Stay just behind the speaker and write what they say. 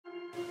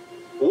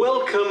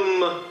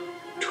Welcome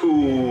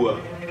to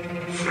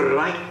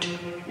Fright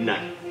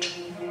Night.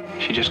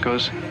 She just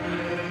goes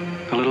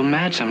a little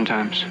mad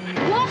sometimes.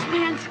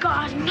 Wolfman's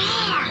got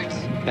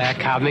nards. They're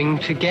coming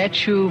to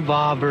get you,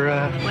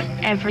 Barbara.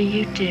 Whatever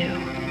you do,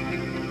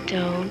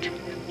 don't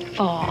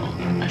fall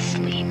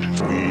asleep.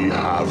 We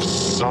have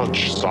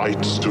such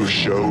sights to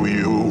show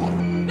you.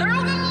 They're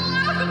all gonna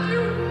laugh at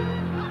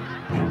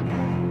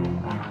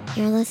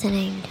you. You're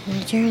listening to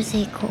the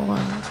Jersey Ghouls.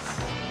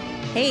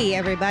 Hey,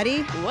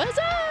 everybody. What's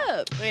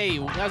up? Hey,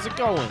 how's it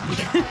going?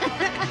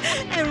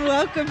 And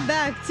welcome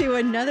back to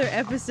another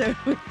episode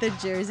with the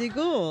Jersey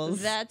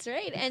Ghouls. That's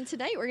right. And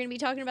tonight we're going to be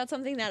talking about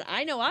something that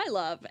I know I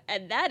love,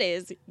 and that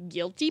is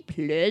guilty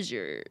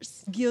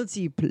pleasures.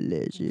 Guilty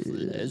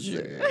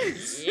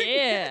pleasures.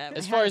 Yeah.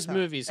 As far as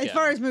movies go. As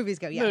far as movies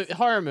go, yes.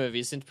 Horror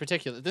movies in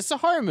particular. This is a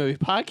horror movie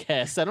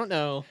podcast. I don't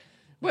know.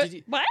 What?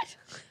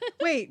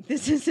 Wait,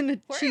 this isn't a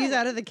cheese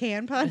out of the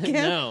can podcast?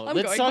 No. I'm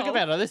Let's going talk home.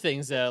 about other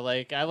things though.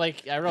 I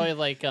really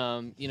like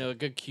a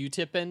good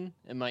Q-tipping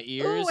in my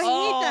ears. Ooh, I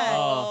hate that.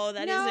 Oh,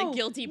 that is No. a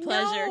guilty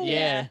pleasure. No.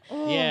 Yeah.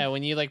 Oh. Yeah,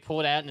 when you like pull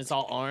it out and it's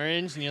all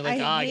orange and you're like,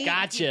 I I hate-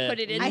 gotcha. Put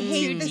it in I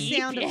hate too the deep.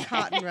 sound of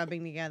cotton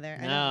rubbing together.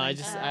 No, I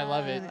I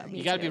love it. me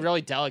You got to be too.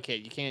 really delicate.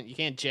 You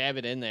can't jab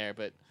it in there,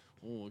 but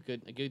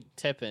a good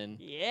tip in.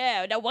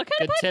 Yeah. Now, what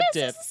kind Good of tip podcast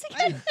dip. is this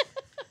again?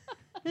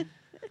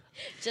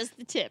 Just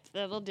the tip.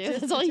 That'll do. Just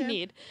That's the all you tip?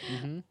 need.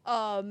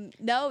 Mm-hmm.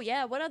 No,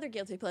 yeah. What other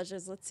guilty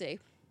pleasures? Let's see.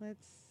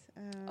 Let's.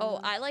 Oh,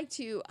 I like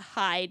to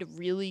hide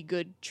really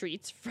good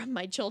treats from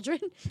my children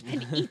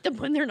and eat them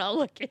when they're not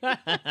looking.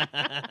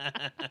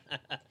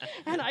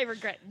 And I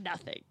regret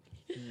nothing.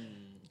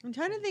 I'm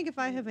trying to think if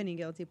I have any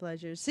guilty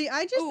pleasures. See,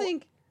 I just Ooh.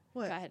 think.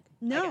 What? Go ahead.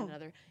 I No. got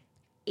another.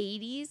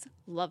 80s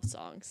love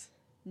songs.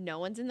 No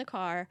one's in the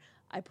car.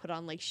 I put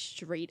on like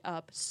straight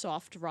up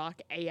soft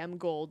rock AM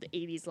gold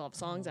 80s love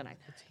songs and I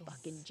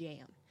fucking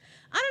jam.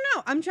 I don't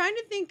know. I'm trying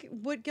to think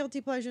what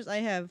guilty pleasures I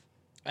have.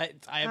 I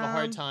have a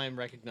hard time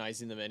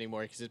recognizing them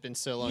anymore because it's been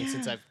so long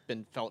since Yeah. I've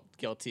been felt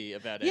guilty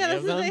about Yeah, any that's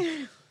of the them.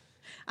 thing.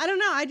 I don't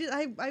know.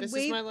 I This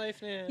wave. is my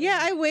life now. Yeah,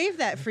 I wave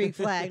that freak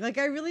flag. Like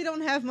I really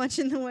don't have much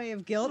in the way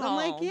of guilt. I'm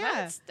like, Oh,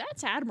 yeah.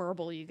 That's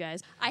admirable, you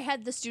guys. I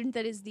had the student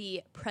that is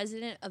the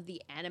president of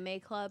the anime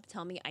club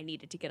tell me I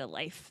needed to get a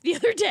life the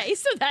other day.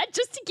 So that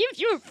just to give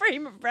you a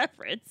frame of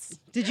reference.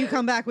 Did you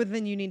come back with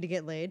then you need to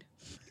get laid?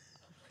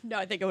 No,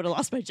 I think I would have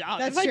lost my job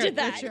That's if true, I did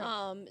that's that.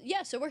 true.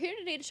 Yeah, so we're here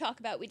today to talk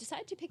about, we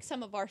decided to pick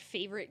some of our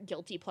favorite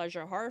guilty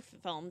pleasure horror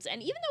films.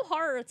 And even though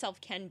horror itself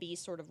can be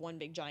sort of one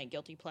big giant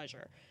guilty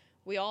pleasure,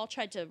 we all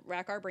tried to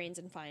rack our brains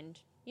and find,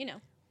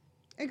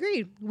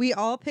 Agreed. We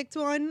all picked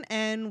one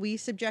and we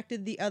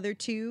subjected the other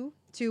two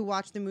to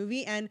watch the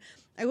movie. And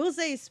I will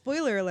say,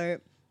 spoiler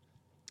alert,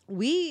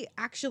 we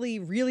actually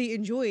really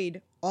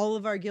enjoyed all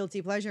of our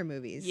guilty pleasure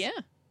movies. yeah.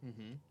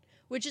 Mm-hmm.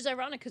 Which is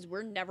ironic because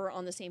we're never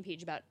on the same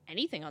page about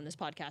anything on this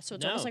podcast. So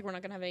it's No. almost like we're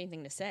not going to have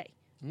anything to say.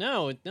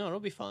 No, it'll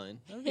be fine.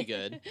 It'll be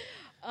good.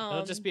 It'll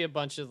Um, just be a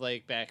bunch of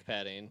like back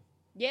patting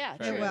Yeah.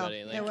 for It will. everybody.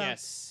 It Like, will.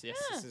 yes, Yeah.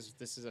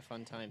 this is a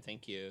fun time.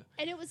 Thank you.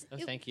 And it was No,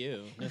 it, thank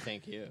you. No,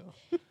 thank you.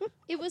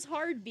 it was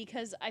hard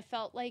because I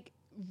felt like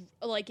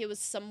it was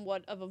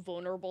somewhat of a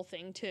vulnerable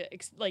thing to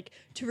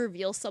to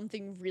reveal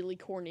something really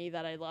corny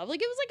that I love.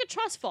 Like it was like a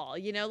trust fall,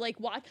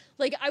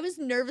 like I was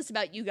nervous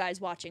about you guys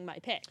watching my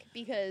pick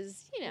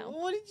because,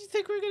 What did you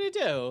think we were gonna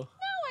do?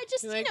 I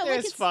just, You're like, like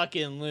this it's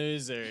fucking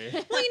loser.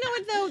 Well, you know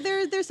what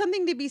though? There's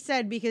something to be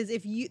said because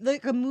if you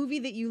like a movie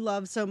that you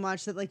love so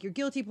much that like your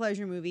guilty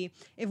pleasure movie,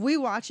 if we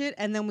watch it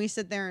and then we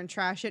sit there and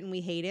trash it and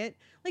we hate it,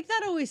 like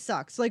that always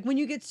sucks. Like when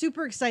you get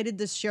super excited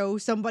to show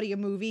somebody a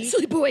movie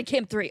Sleepaway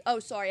Camp 3. Oh,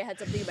 sorry, I had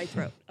something in my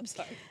throat. I'm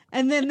sorry.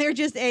 and then they're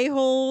just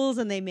a-holes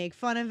and they make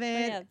fun of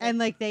it Yeah, and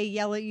like they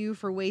yell at you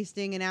for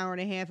wasting an hour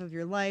and a half of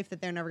your life that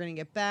they're never going to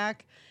get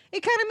back.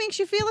 It kind of makes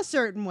you feel a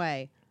certain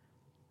way.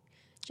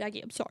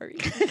 Jackie, I'm sorry.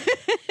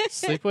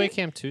 Sleepaway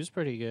Camp 2 is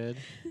pretty good.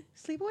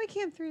 Sleepaway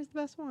Camp 3 is the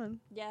best one.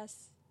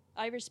 Yes.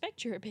 I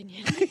respect your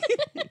opinion.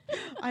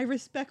 I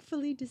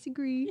respectfully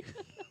disagree.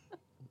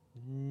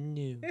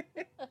 No.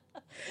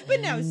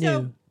 But no,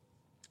 so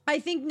I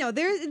think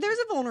there's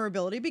a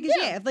vulnerability because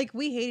if like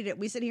we hated it,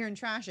 we sit here and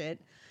trash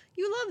it.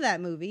 You love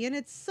that movie and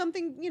it's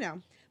something,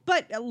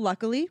 But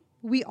luckily,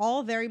 we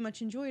all very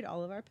much enjoyed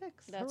all of our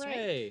picks. That's right.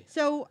 Hooray.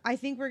 So I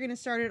think we're going to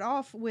start it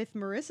off with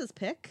Marissa's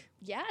pick.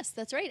 Yes,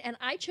 that's right. And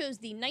I chose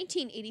the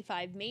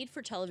 1985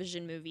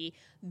 made-for-television movie,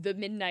 The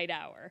Midnight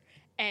Hour.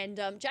 And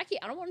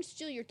Jackie, I don't want to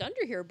steal your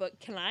thunder here, but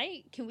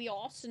can we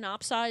all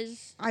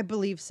synopsize? I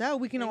believe so.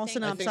 We can all I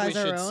think I think we synopsize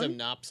should our own.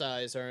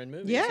 synopsize our own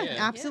movies. Yeah,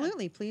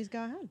 absolutely. Please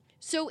go ahead.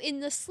 So in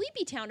the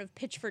sleepy town of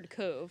Pitchford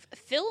Cove,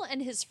 Phil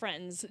and his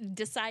friends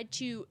decide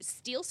to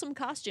steal some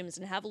costumes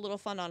and have a little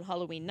fun on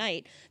Halloween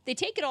night. They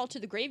take it all to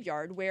the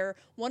graveyard where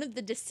one of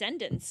the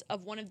descendants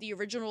of one of the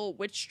original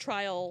witch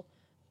trial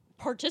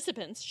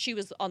participants, she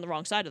was on the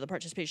wrong side of the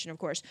participation, of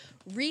course,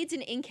 reads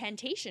an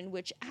incantation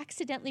which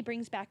accidentally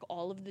brings back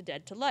all of the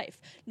dead to life.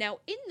 Now,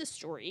 in the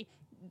story,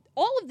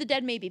 all of the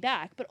dead may be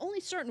back, but only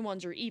certain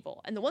ones are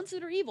evil. And the ones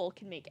that are evil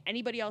can make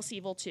anybody else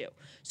evil too.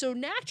 So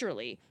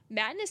naturally,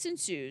 madness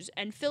ensues,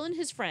 and Phil and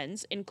his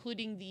friends,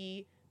 including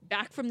the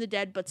back from the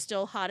dead but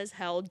still hot as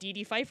hell Dee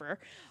Dee Pfeiffer,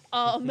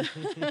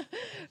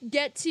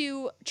 get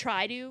to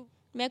try to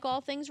make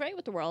all things right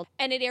with the world.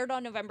 And it aired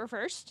on November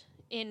 1st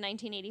in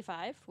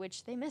 1985,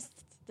 which they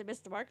missed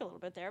the mark a little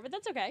bit there, but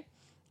that's okay.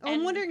 Oh,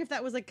 I'm wondering if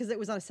that was like because it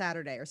was on a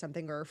Saturday or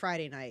something or a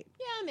Friday night.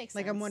 Yeah, it makes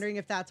Like sense. I'm wondering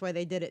if that's why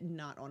they did it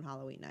not on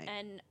Halloween night.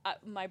 And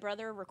my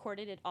brother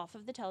recorded it off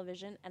of the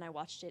television, and I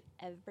watched it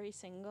every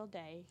single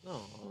day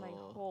my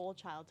whole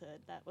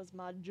childhood. That was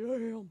my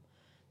jam.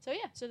 So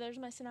yeah, so there's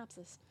my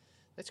synopsis.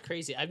 That's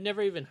crazy. I've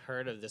never even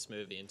heard of this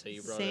movie until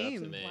you brought it up to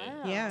Same. me.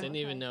 Wow. Yeah. Didn't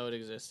even know it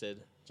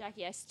existed.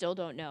 Jackie, I still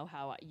don't know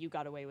how you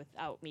got away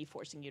without me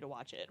forcing you to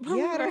watch it.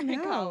 Yeah, I don't in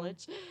know.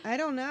 college. I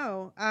don't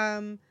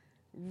know.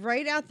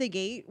 Right out the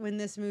gate when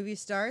this movie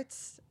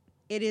starts,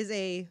 it is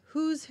a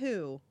who's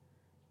who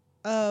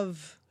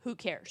of Who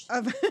cares?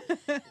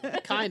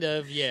 Kind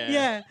of, yeah.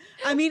 yeah.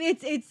 I mean,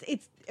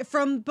 it's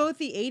from both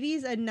the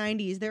 80s and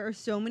 90s. There are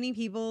so many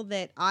people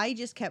that I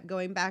just kept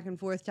going back and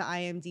forth to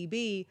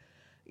IMDb.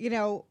 You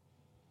know,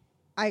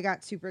 I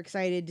got super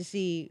excited to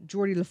see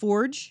Geordie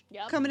LaForge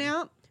Yep. coming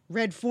out,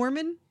 Red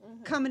Foreman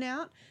coming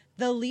out,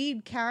 the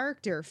lead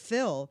character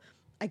Phil.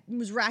 I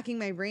was racking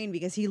my brain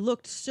because he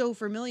looked so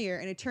familiar,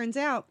 and it turns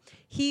out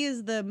he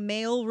is the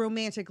male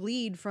romantic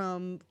lead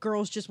from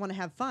Girls Just Want to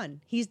Have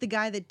Fun. He's the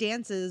guy that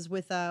dances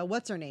with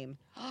what's her name?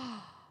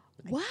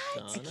 What?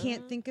 I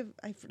can't think of.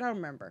 I don't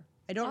remember.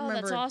 I don't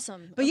remember. That's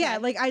awesome. But yeah,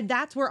 Okay. like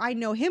that's where I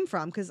know him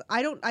from because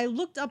I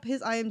looked up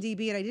his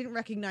IMDb and I didn't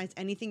recognize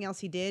anything else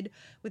he did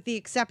with the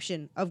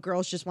exception of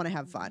Girls Just Want to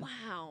Have Fun.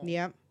 Wow.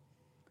 Yep.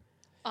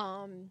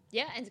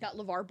 Yeah, and it's got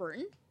LeVar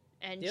Burton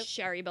and Yep.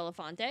 Sherry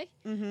Belafonte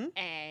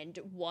and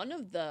one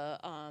of the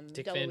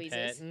Dick Van DeLuises.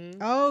 Patten.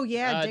 Oh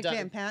yeah, Dick Dom-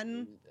 Van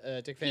Patten.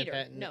 Dick Van Peter,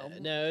 Patten. no.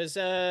 No, it was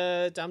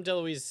Dom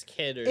DeLuise's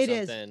kid or It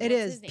is. something. It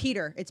is his name?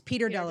 Peter. It's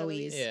Peter Peter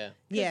DeLuise. DeLuise. Yeah.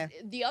 Yeah.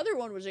 The other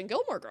one was in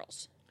Gilmore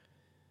Girls.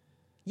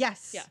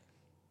 Yes.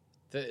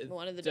 Yeah.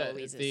 One of the the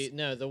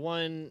DeLuises. the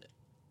one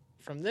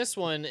from this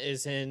one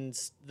is in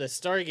the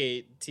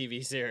Stargate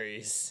TV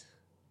series.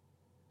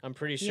 I'm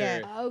pretty sure.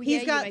 Yeah. Oh, yeah,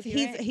 He's you got might be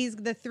he's right. he's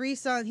the three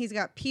sons. He's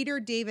got Peter,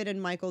 David, and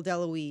Michael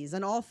DeLuise,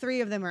 and all three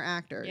of them are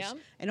actors. Yeah.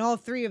 And all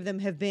three of them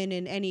have been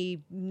in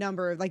any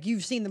number of like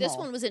you've seen them This all.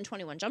 one was in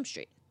 21 Jump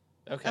Street.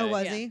 Okay. Oh,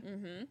 was Yeah. he?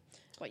 Mm-hmm.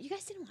 What, you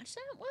guys didn't watch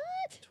that?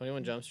 What?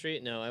 21 Jump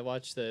Street? No, I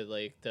watched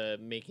the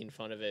making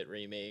fun of it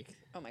remake.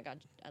 Oh my god,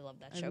 I love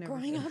that I've show never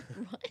growing seen up.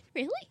 What?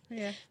 Really?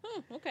 Yeah.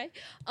 Oh, okay.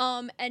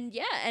 And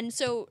yeah, and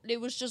so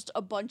it was just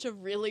a bunch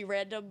of really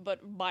random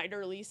but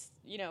minorly,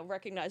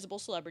 recognizable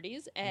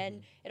celebrities,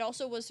 and it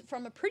also was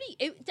from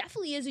it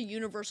definitely is a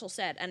Universal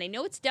set, and I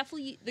know it's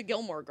definitely the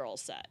Gilmore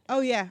Girls set.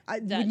 Oh yeah.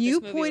 That When this you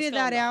movie was pointed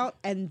that filmed on. out,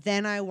 and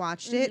then I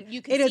watched it.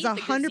 You can It is see the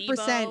 100%.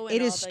 gazebo It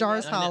and is all the-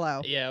 Stars yeah.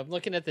 Hollow. Yeah, I'm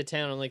looking at the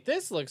town. I'm like,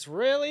 this looks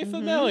really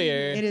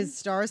familiar. It is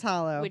Stars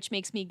Hollow. Which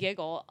makes me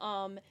giggle.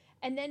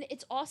 And then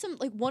it's awesome.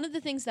 Like, one of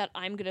the things that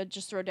I'm gonna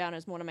just throw down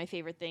as one of my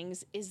favorite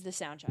things is the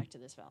soundtrack to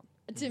this film.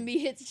 To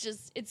me,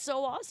 it's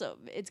so awesome.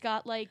 It's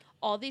got like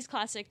all these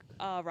classic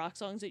rock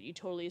songs that you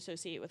totally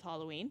associate with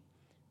Halloween,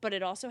 but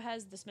it also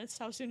has the Smiths'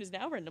 "How Soon Is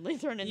Now" randomly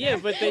thrown in Yeah,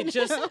 there.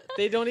 but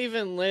they don't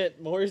even let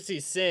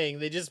Morrissey sing.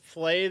 They just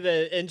play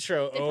the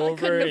intro probably over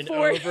couldn't and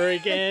afford- over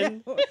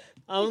again.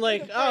 I'm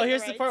like, afford oh, the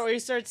here's the rights. part where he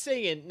starts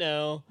singing.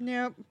 No,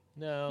 Nope.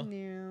 no.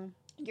 No.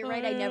 You're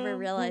right. I never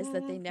realized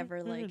that they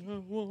never like.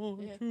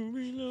 Want to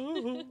be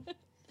loved.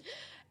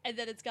 And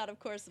then it's got, of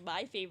course,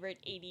 my favorite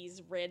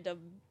 '80s random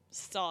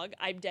song,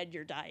 "I'm Dead,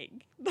 You're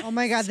Dying." Oh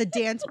my god, the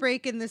dance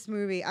break in this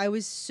movie. I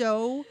was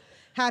so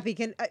happy.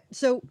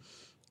 So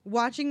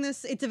watching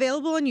this, it's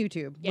available on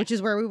YouTube, Yeah. which is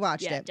where we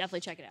watched Yeah, it. definitely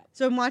check it out.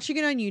 So I'm watching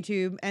it on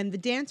YouTube, and the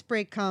dance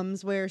break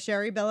comes where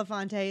Sherry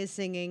Belafonte is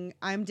singing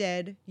 "I'm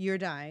Dead, You're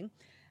Dying,"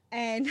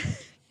 and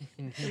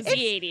It was the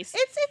 '80s.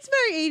 it's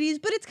very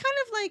 80s, but it's kind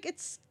of like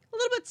it's a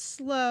little bit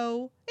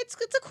slow. It's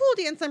a cool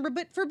dance number,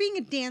 but for being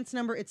a dance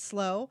number, it's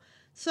slow.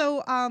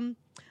 So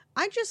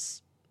I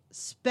just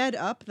sped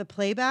up the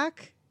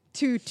playback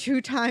to 2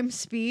 times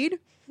speed,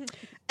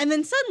 and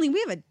then suddenly we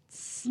have a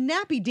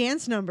snappy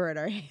dance number at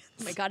our hands.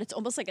 Oh my god, it's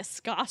almost like a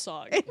ska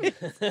song.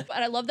 But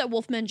I love that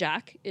Wolfman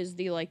Jack is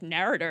the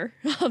narrator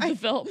of the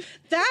film.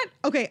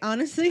 Okay,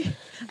 honestly,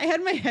 I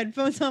had my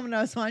headphones on when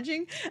I was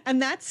watching,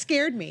 and that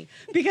scared me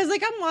because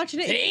I'm watching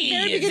it. It's the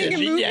very beginning of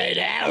the movie.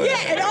 hour. Yeah,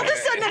 and all of a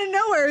sudden out of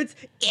nowhere,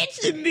 it's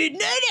the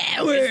midnight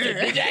hour.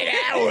 midnight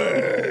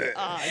hour.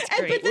 Oh, it's And-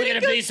 great. but then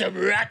it goes, some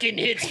rockin'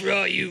 hits for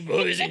all you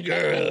boys and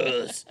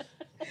girls.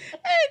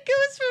 it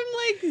goes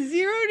from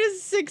 0 to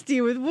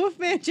 60 with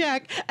Wolfman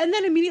Jack, and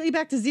then immediately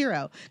back to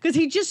 0 because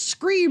he just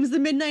screams the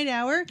midnight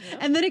hour,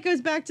 and then it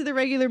goes back to the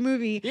regular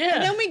movie. Yeah.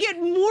 And then we get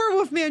more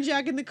Wolfman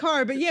Jack in the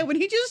car. But yeah, when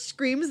he just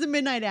screams the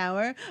midnight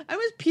hour, I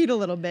was peed a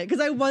little bit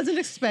because I wasn't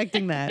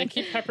expecting I that.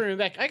 keep peppering him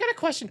back. I got a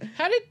question.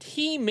 How did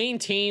he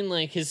maintain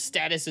his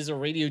status as a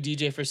radio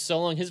DJ for so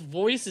long? His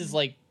voice is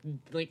like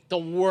the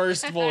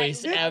worst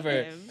voice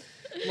ever.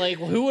 Like,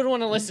 who would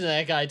want to listen to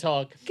that guy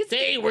talk?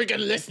 Hey, we're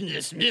gonna listen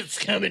to Smith's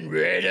coming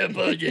right up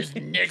on his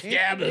next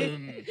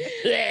album.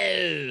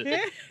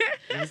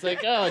 It's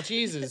like, oh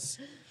Jesus.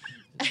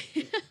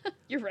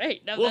 You're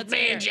right. No, Wolfman that's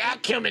fair.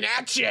 Jack coming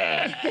at you.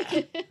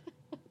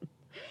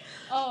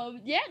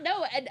 Yeah,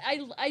 no, and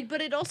I,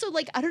 but it also,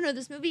 like, I don't know,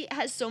 this movie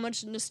has so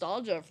much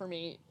nostalgia for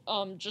me,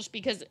 just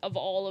because of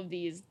all of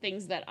these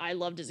things that I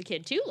loved as a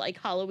kid too, like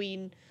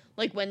Halloween,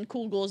 like when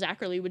Cool Ghoul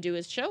Zachary would do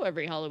his show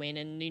every Halloween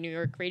in the New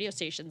York radio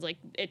stations, like,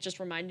 it just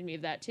reminded me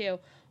of that too.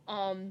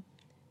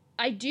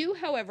 I do,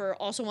 however,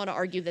 also want to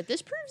argue that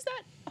this proves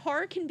that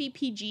horror can be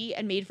PG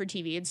and made for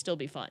TV and still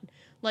be fun.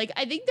 Like,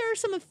 I think there are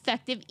some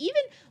effective,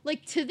 even,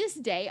 like, to this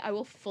day, I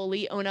will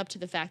fully own up to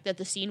the fact that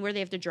the scene where they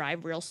have to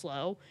drive real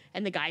slow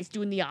and the guy's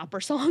doing the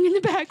opera song in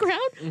the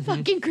background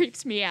fucking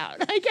creeps me out.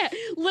 I get,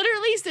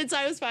 literally since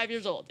I was 5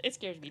 years old. It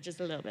scares me just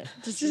a little bit.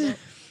 Just a little.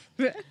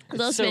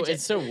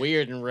 It's so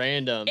weird and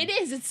random. It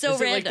is. It's so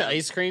Is it random. like the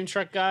ice cream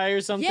truck guy or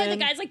something? Yeah, the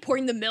guy's like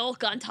pouring the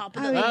milk on top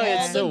of the yeah. all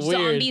it's so the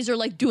weird. zombies are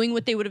like doing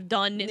what they would have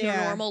done in their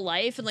Yeah. normal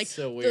life, and like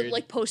So the weird.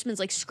 like postman's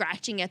like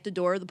scratching at the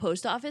door of the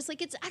post office.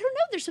 Like, it's, I don't know,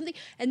 there's something.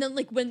 And then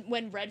like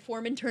when Red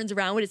Foreman turns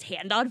around with his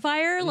hand on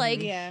fire,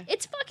 like Yeah.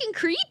 it's fucking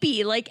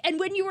creepy. Like, and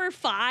when you were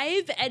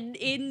 5 and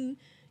in,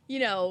 you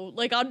know,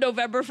 like on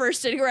November 1st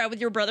sitting around with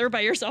your brother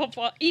by yourself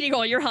eating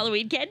all your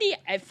Halloween candy,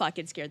 it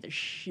fucking scared the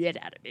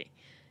shit out of me.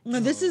 No,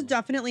 this is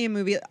definitely a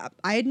movie.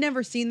 I had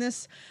never seen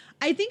this.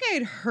 I think I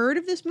had heard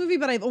of this movie,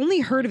 but I've only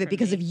heard of it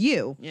because of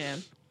you. Yeah.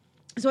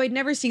 So I'd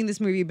never seen this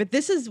movie, but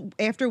this is,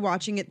 after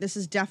watching it, this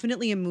is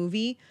definitely a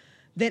movie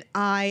that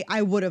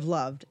I would have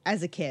loved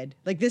as a kid.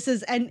 Like, this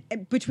is, and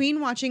between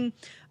watching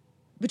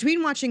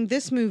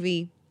this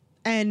movie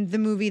and the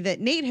movie that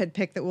Nate had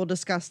picked that we'll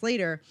discuss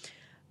later,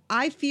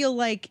 I feel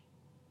like,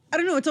 I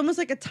don't know, it's almost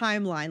like a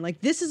timeline.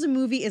 Like, this is a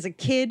movie as a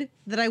kid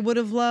that I would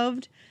have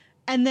loved.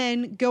 And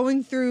then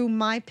going through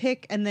my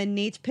pick and then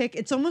Nate's pick,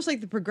 it's almost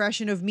like the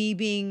progression of me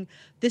being,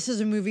 this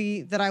is a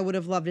movie that I would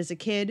have loved as a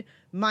kid.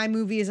 My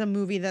movie is a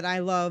movie that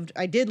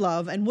I did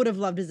love and would have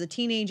loved as a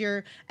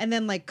teenager. And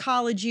then like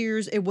college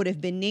years, it would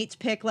have been Nate's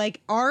pick. Like,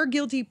 our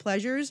guilty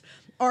pleasures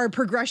are a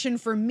progression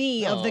for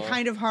me of the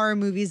kind of horror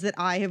movies that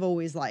I have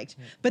always liked.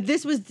 But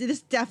this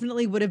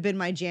definitely would have been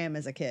my jam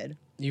as a kid.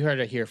 You heard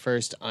it here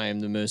first. I am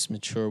the most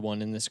mature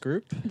one in this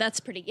group. That's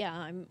pretty,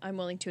 yeah, I'm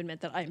willing to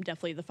admit that I'm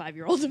definitely the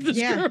 5-year-old of this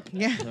group.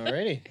 Yeah.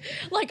 Alrighty.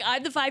 Like,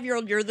 I'm the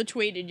 5-year-old, you're the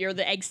tween, and you're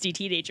the angsty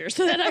teenager,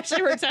 so that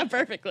actually works out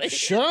perfectly.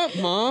 Shut up,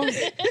 Mom.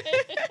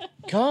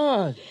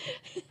 God.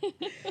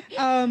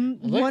 I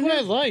like what I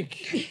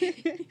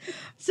like.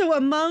 So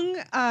among,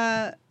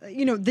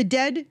 the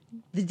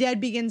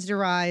dead begins to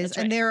rise, That's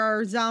right. and there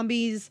are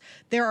zombies.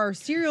 There are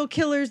serial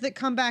killers that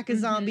come back as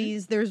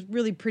zombies. There's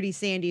really pretty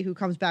Sandy who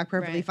comes back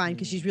perfectly Right. fine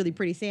because she's really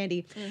pretty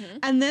Sandy.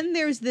 And then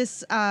there's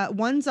this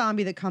one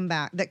zombie that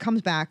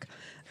comes back.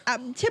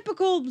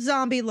 Typical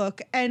zombie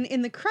look, and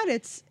in the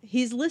credits,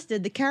 he's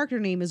listed. The character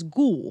name is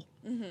Ghoul.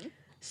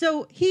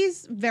 So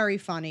he's very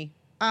funny.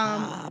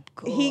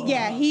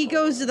 He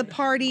goes to the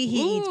party.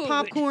 He eats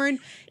popcorn.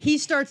 He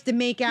starts to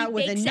make out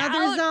with makes another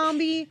out.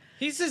 zombie.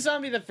 He's the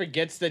zombie that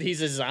forgets that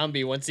he's a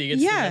zombie once he gets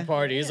to Yeah. the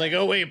party. He's like,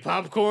 oh, wait,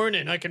 popcorn,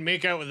 and I can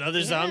make out with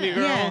another zombie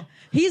girl. Yeah,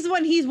 he's the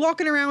one. He's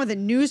walking around with a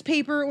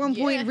newspaper at one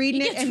point, Yeah,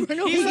 reading he it, gets and run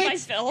over he by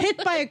gets Phil. hit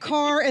by a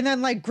car, and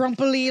then like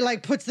grumpily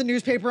like puts the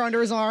newspaper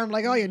under his arm,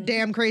 like, "Oh, you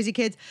damn crazy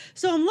kids."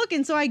 So I'm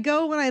looking. So I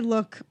go and I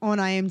look on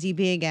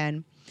IMDb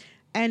again,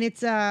 and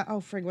it's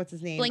what's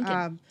his name?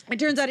 Blinken. It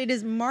turns out it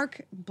is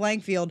Mark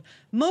Blankfield,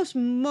 most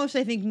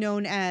I think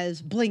known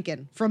as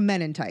Blinken from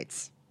Men in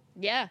Tights.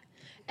 Yeah.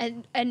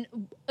 And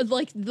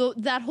like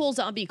that whole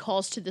zombie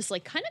calls to this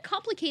like kind of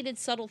complicated,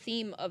 subtle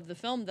theme of the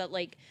film that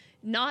like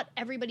not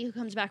everybody who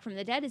comes back from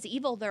the dead is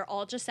evil. They're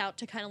all just out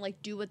to kind of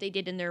like do what they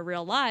did in their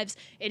real lives.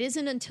 It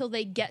isn't until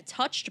they get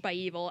touched by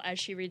evil, as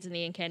she reads in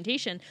the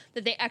incantation,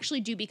 that they actually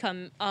do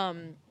become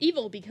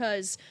evil,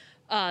 because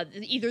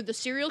either the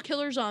serial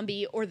killer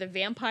zombie or the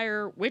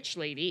vampire witch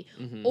lady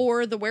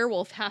or the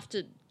werewolf have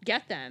to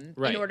get them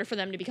Right. in order for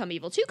them to become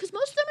evil too, because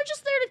most of them are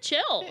just there to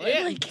chill.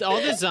 Yeah, Like, all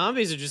the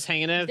zombies are just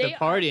hanging out at the They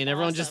party, are and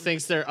everyone just awesome.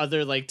 thinks they're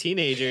other like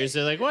teenagers.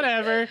 They're like,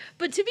 whatever.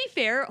 but to be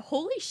fair,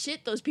 holy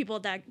shit, those people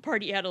at that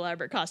party had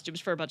elaborate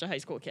costumes for a bunch of high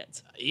school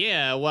kids.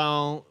 Yeah,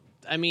 well,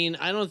 I mean,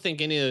 I don't think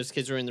any of those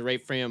kids were in the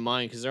right frame of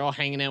mind because they're all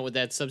hanging out with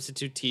that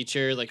substitute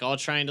teacher, like all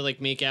trying to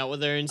like make out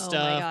with her and Oh my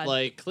stuff. God.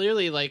 Like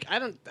clearly, like I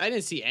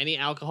didn't see any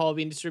alcohol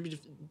being distributed,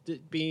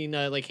 being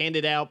like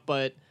handed out,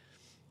 but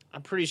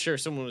I'm pretty sure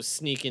someone was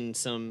sneaking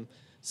some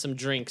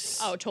drinks.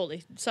 Oh,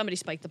 totally. Somebody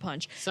spiked the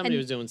punch. Somebody And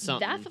was doing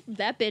something.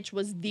 That bitch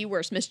was the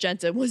worst. Miss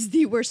Jensen was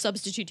the worst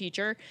substitute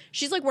teacher.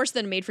 She's like worse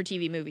than a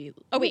made-for-TV movie.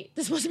 Oh, wait.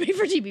 This wasn't a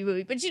made-for-TV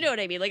movie, but you know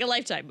what I mean. Like a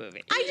Lifetime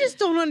movie. I just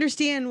don't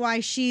understand why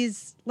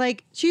she's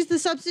the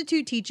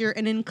substitute teacher,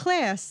 and in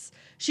class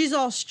she's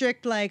all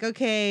strict, like,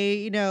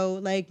 okay,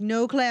 like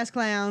no class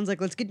clowns, like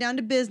let's get down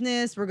to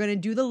business. We're gonna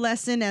do the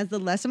lesson as the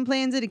lesson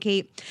plans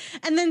indicate.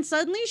 And then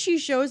suddenly she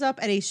shows up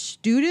at a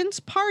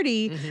student's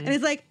party and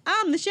is like,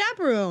 I'm the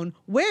chaperone.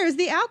 Where's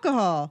the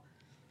alcohol?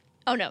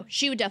 Oh no,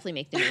 she would definitely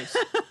make the news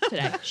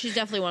today. She's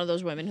definitely one of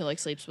those women who like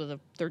sleeps with a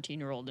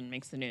 13-year-old and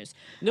makes the news.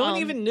 No one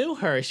even knew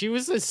her. She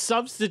was a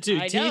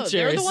substitute I know. teacher.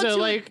 They're the ones so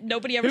who like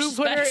nobody ever who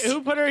suspects.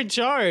 who put her in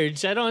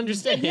charge? I don't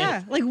understand.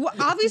 Yeah, like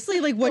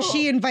obviously, like was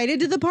she invited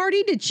to the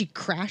party? Did she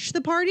crash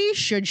the party?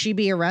 Should she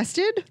be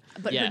arrested?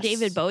 But her Yes.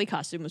 David Bowie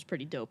costume was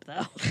pretty dope,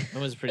 though.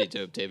 That was pretty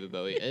dope, David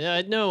Bowie.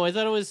 No, I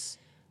thought it was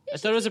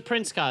a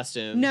Prince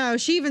costume. No,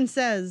 she even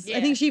says. I Yeah.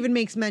 think she even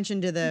makes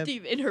mention to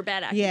the. In her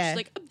bad acting, Yeah. she's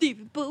like, I'm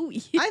David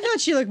Bowie. I thought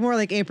she looked more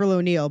like April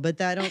O'Neil,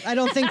 but I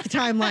don't think the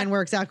timeline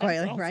works out quite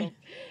like right.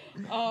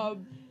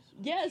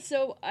 Yeah,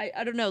 so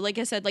I don't know. Like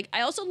I said, like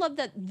I also love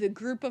that the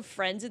group of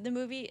friends in the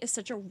movie is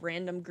such a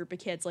random group of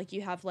kids. Like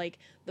you have like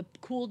the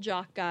cool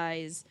jock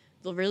guys,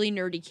 the really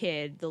nerdy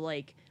kid, the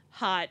like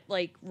hot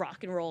like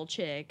rock and roll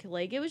chick.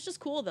 Like it was just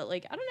cool that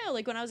like I don't know.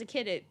 Like when I was a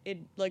kid, it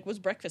like was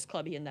Breakfast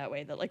Clubby in that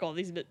way that like all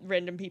these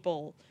random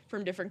people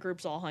from different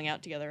groups all hung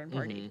out together and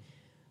partied.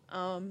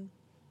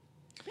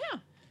 Yeah,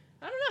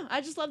 I don't know.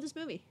 I just love this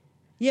movie.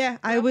 Yeah,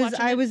 I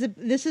watching was.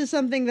 This is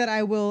something that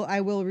I will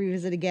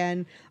revisit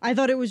again. I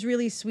thought it was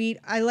really sweet.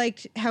 I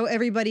liked how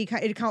everybody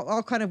it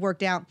all kind of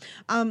worked out.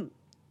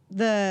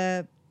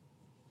 The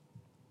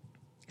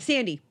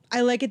Sandy,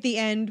 I like at the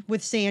end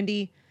with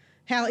Sandy,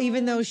 how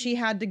even though she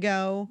had to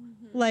go,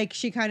 like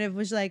she kind of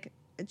was like.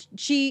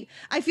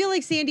 I feel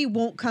like Sandy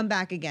won't come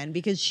back again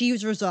because she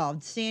was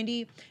resolved.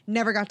 Sandy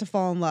never got to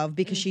fall in love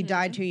because she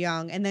died too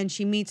young, and then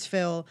she meets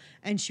Phil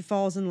and she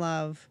falls in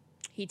love.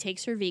 He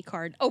takes her V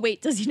card. Oh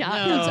wait, does he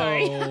not? No, I'm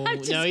sorry. I'm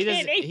just no, he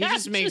doesn't. kidding. He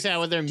just makes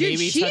out with her. Dude,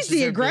 Maybe she's touches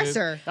the her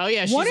aggressor. boob. Oh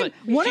yeah, she's One of- like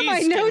one of she's my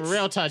getting notes-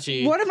 real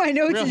touchy. One of my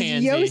notes real is,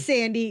 handsy. "Yo,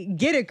 Sandy,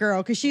 get it,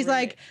 girl," because she's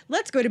like,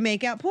 "Let's go to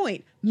make out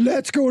point.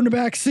 Let's go in the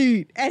back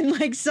seat." And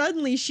like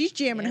suddenly she's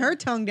jamming her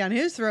tongue down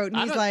his throat, and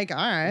I he's don't- like, "All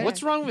right."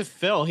 What's wrong with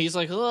Phil? He's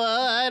like,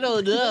 I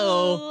don't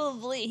know.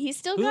 Oh, he's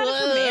still got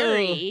it for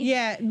Mary.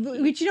 Yeah,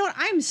 but you know what?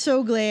 I'm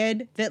so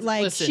glad that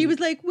like Listen. she was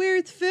like,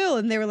 "Where's Phil?"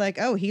 And they were like,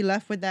 "Oh, he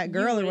left with that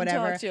girl or wouldn't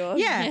whatever." talk to him.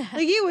 Yeah, Yeah.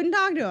 like you wouldn't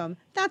talk to him.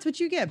 That's what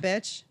you get,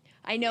 bitch.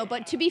 I know,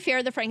 but to be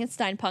fair, the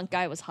Frankenstein punk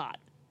guy was hot.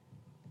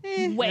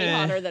 Way Eh.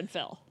 hotter than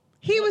Phil.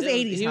 He was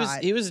 80s He was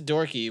hot. he was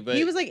dorky, but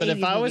He was, like, But if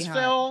 80s I was movie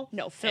hot. Phil,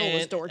 No, Phil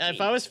was dorky. If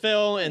I was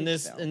Phil and Like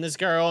this Phil. and this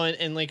girl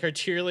in like her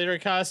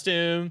cheerleader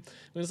costume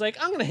was like,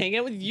 I'm gonna hang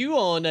out with you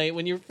all night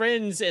when your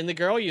friends and the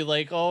girl you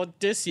like all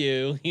diss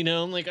you. You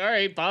know, I'm like, all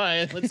right,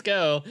 bye, let's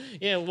go.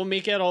 Yeah, we'll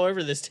make out all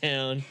over this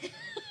town.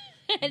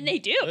 And they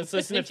do. Let's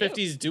listen They to do.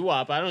 50s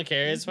doo-wop. I don't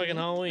care. It's fucking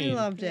I Halloween.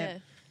 loved Yeah.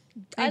 it.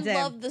 I did.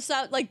 love the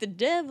sound, like the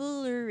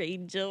devil or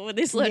angel when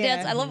they slow Yeah.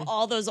 dance. I love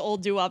all those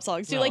old doo-wop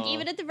songs too. Like Aw.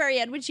 even at the very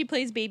end when she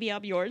plays "Baby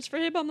I'm Yours" for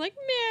him, I'm like,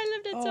 man, I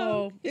love that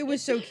Oh, song. it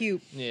was so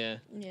cute. Yeah.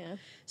 Yeah.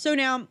 So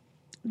now,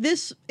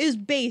 this is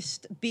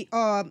based.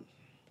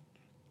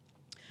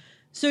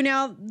 So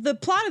now, the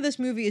plot of this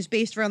movie is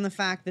based around the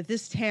fact that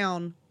this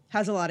town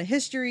has a lot of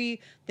history.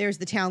 There's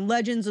the town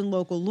legends and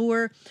local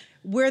lore.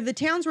 Where the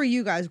towns where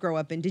you guys grow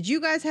up in, did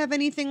you guys have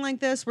anything like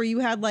this? Where you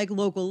had like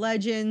local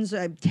legends,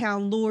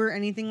 town lore,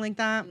 anything like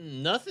that?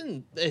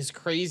 Nothing as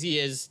crazy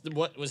as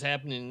what was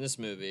happening in this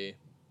movie.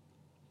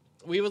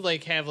 We would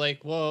like have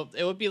like, well,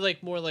 it would be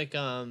like more like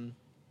trying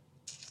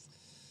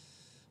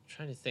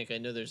to think. I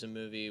know there's a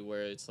movie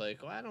where it's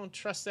like, I don't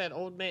trust that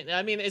old man.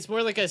 I mean, it's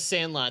more like a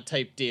Sandlot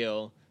type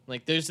deal.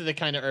 Like those are the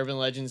kind of urban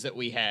legends that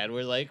we had.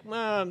 We're like,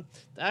 Mom,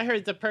 I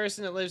heard the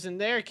person that lives in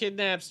there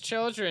kidnaps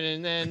children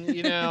and then,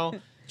 you know,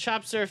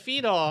 chops their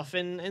feet off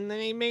and then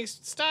he makes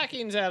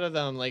stockings out of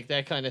them, like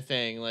that kind of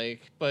thing.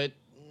 Like, but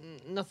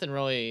nothing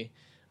really.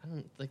 I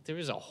don't like. There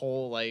was a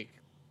whole like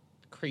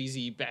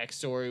crazy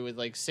backstory with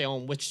like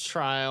Salem witch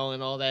trial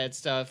and all that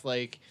stuff.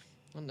 Like,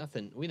 well,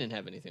 nothing. We didn't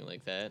have anything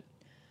like that.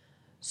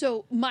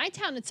 So my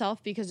town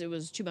itself, because it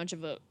was too much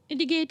of a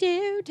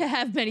indicator to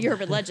have many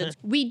urban legends,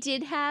 we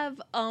did have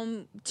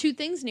two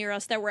things near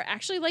us that were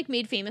actually like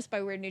made famous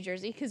by Weird New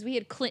Jersey, because we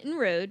had Clinton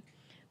Road,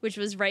 which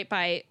was right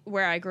by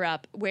where I grew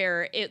up,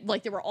 where it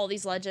like there were all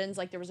these legends,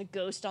 like there was a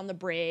ghost on the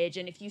bridge,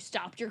 and if you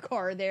stopped your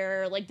car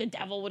there, like the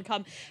devil would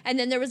come. And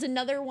then there was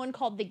another one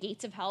called the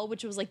Gates of Hell,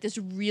 which was like this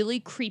really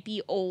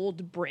creepy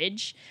old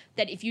bridge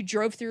that if you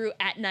drove through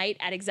at night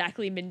at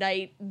exactly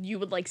midnight, you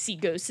would like see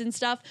ghosts and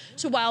stuff.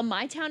 So while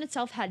my town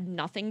itself had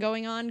nothing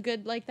going on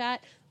good like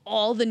that,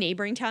 all the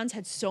neighboring towns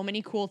had so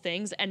many cool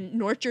things, and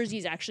North Jersey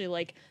is actually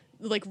like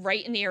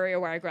right in the area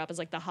where I grew up is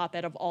like the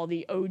hotbed of all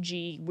the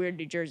OG Weird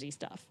New Jersey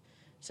stuff.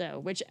 So,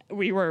 which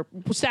we were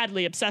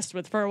sadly obsessed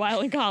with for a while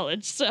in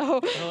college.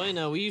 So, Oh, I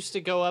know. We used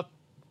to go up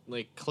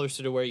like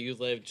closer to where you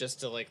lived just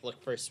to like look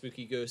for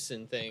spooky ghosts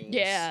and things.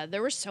 yeah, there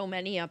were so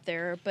many up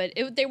there, but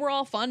they were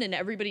all fun and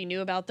everybody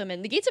knew about them.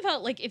 And the Gates of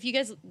Hell, like if you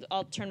guys,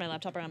 I'll turn my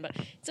laptop around, but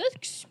it's a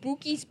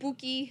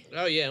spooky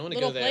Oh yeah, I want to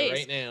little go there place.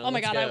 right now. Oh my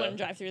Let's God, I go. wouldn't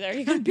drive through there.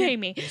 You could pay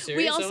me. You serious?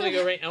 We I also, want to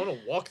go right. I want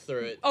to walk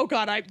through it. oh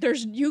God,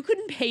 you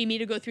couldn't pay me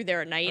to go through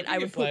there at night. I'll I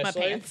give would you a poop my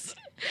flashlight. pants.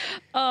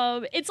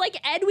 It's like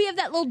Ed. We have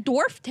that little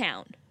dwarf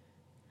town.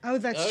 Oh,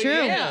 that's Oh, true.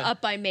 yeah.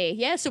 Up by me.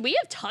 Yeah, so we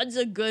have tons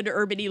of good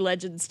urban-y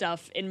legend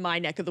stuff in my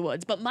neck of the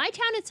woods. But my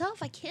town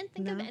itself, I can't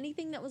think of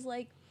anything that was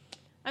like,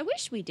 I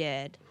wish we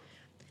did.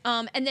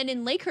 And then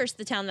in Lakehurst,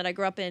 the town that I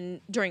grew up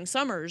in during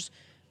summers,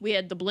 we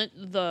had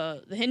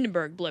the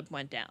Hindenburg blimp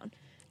went down.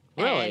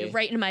 Really? And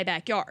right in my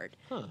backyard.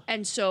 Huh.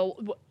 And so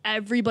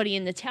everybody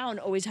in the town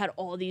always had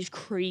all these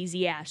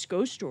crazy ass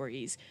ghost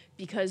stories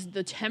because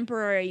the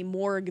temporary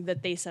morgue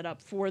that they set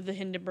up for the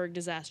Hindenburg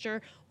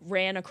disaster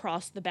ran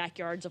across the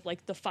backyards of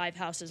like the 5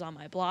 houses on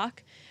my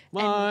block.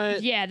 What?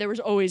 And yeah, there was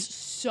always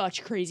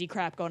such crazy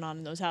crap going on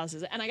in those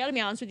houses. And I got to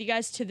be honest with you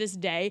guys, to this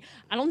day,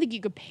 I don't think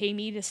you could pay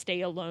me to stay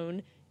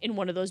alone in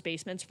one of those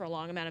basements for a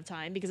long amount of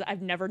time because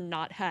I've never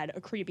not had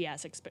a creepy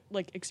ass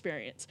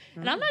experience.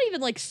 And I'm not even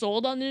like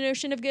sold on the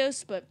notion of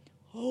ghosts, but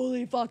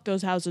holy fuck,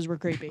 those houses were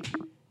creepy.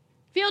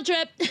 Field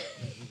trip.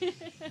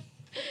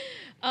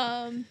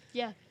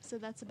 Yeah, so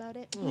that's about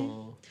it.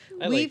 Oh,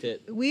 I liked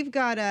it. We've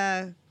got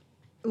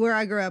where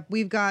I grew up,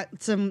 we've got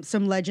some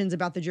legends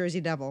about the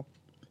Jersey Devil.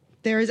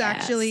 There is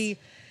actually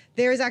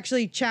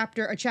a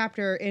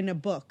chapter in a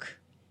book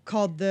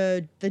called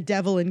the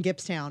Devil in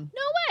Gippstown.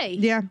 No way.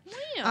 Yeah.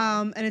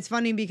 Wow. And it's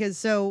funny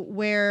because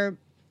where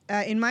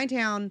in my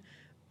town,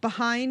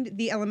 behind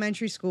the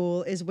elementary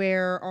school is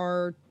where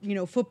our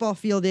football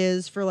field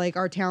is for like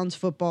our town's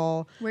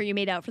football. Where you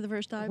made out for the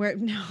first time?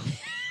 No.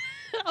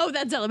 Oh,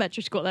 that's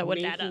elementary school. That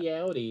wouldn't add up.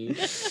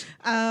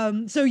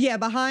 So yeah,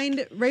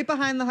 right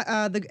behind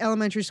the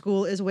elementary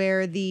school is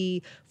where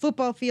the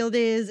football field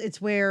is. It's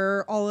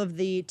where all of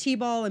the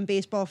t-ball and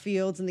baseball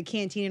fields and the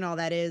canteen and all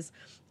that is.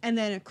 And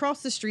then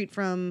across the street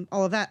from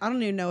all of that, I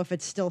don't even know if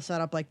it's still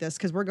set up like this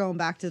because we're going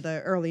back to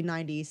the early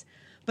 90s.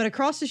 But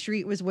across the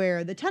street was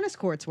where the tennis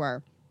courts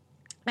were.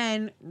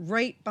 And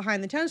right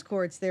behind the tennis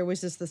courts, there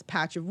was this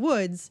patch of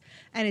woods.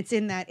 And it's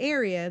in that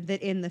area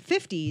that in the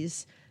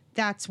 50s,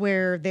 that's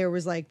where there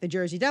was like the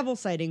Jersey Devil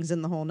sightings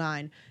and the whole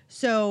nine.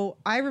 So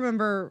I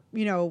remember,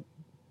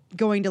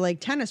 going to like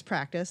tennis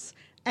practice.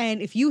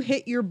 And if you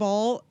hit your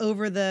ball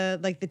over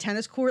the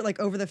tennis court, like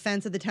over the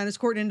fence of the tennis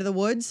court into the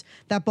woods,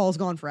 that ball's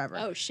gone forever.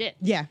 Oh, shit.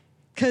 Yeah.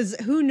 Because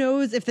who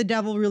knows if the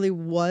devil really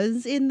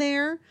was in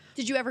there.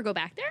 Did you ever go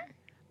back there?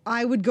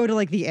 I would go to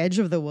like the edge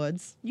of the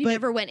woods. You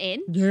never went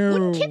in? No.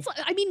 Wouldn't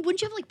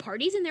you have like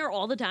parties in there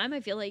all the time? I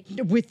feel like.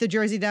 With the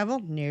Jersey Devil?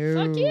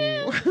 No. Fuck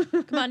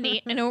you. Come on,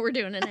 Nate. I know what we're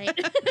doing tonight.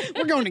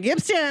 We're going to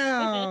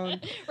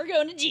Gippstown. We're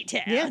going to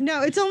G-Town. Yeah,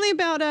 no, it's only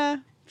about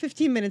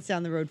 15 minutes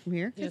down the road from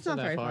here. Yeah, it's not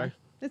very far. far.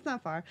 It's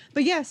not far.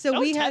 But yeah, so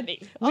Don't we tempt had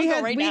me. I'll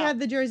go right we now. had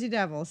the Jersey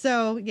Devil.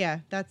 So yeah,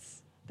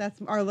 that's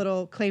our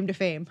little claim to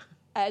fame.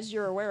 As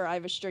you're aware, I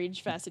have a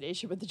strange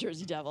fascination with the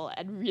Jersey Devil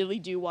and really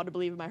do want to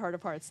believe in my heart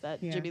of hearts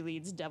that Jimmy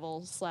Leeds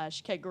devil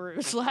 / kangaroo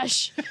 /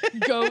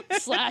 goat /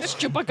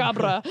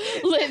 chupacabra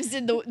lives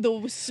in the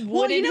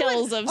wooded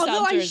hills of South Jersey.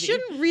 Although I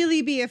shouldn't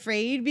really be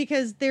afraid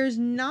because there's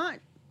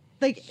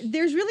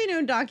really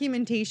no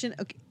documentation.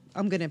 Okay,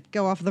 I'm going to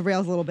go off the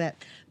rails a little bit.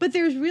 But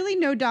there's really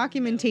no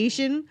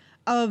documentation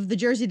of the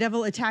Jersey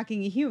Devil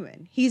attacking a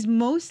human. He's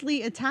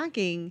mostly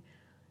attacking...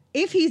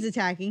 If he's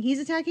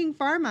attacking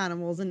farm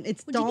animals, and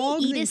it's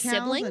dogs did he eat and his cows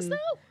siblings and,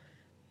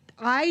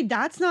 though?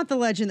 That's not the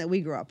legend that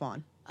we grew up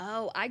on.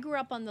 Oh, I grew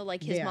up on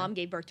his Yeah. mom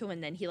gave birth to him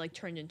and then he like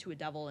turned into a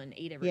devil and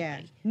ate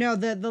everybody. Yeah. No,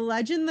 the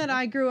legend that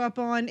I grew up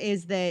on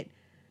is that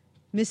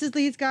Mrs.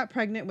 Leeds got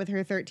pregnant with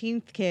her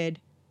 13th kid.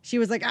 She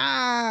was like,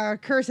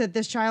 curse it,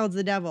 this child's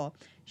the devil.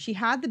 She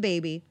had the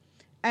baby.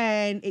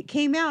 And it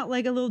came out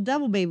like a little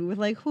devil baby with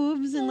like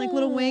hooves and like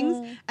little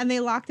wings. And they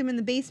locked him in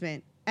the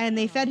basement. And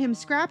they fed him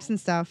scraps and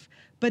stuff.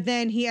 But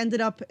then he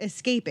ended up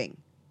escaping.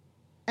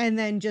 And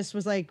then just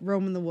was like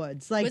roaming the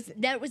woods. Like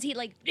was he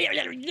like,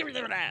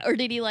 or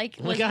did he like?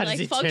 Oh my was God,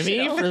 he, is like, it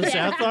Timmy functional? from Yeah.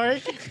 South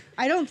Park?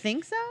 I don't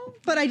think so,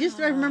 but I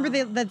remember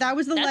that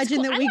was the That's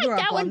legend cool. that I we like grew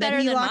that up one on. better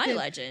he than locked my it.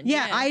 legend.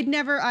 Yeah, Yeah. I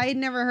had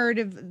never heard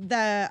of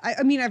the.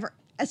 I mean, I've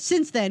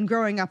since then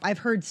growing up, I've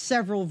heard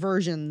several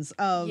versions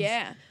of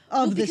the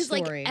because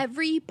story. like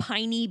every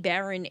piney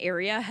barren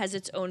area has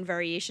its own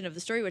variation of the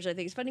story, which I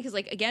think is funny because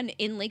like again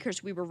in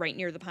Lakehurst we were right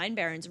near the Pine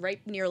Barrens,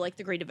 right near like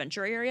the Great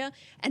Adventure area,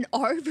 and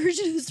our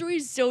version of the story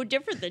is so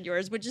different than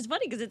yours, which is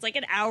funny because it's like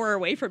an hour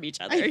away from each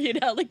other,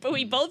 but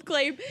we both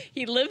claim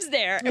he lives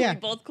there and we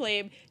both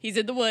claim he's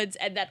in the woods,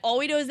 and that all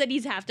we know is that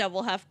he's half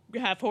devil, half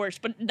horse,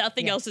 but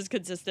nothing else is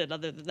consistent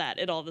other than that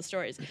in all the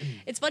stories.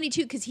 It's funny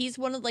too because he's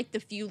one of like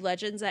the few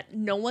legends that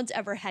no one's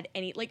ever had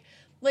any like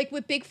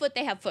with Bigfoot,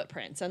 they have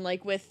footprints, and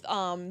like with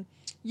El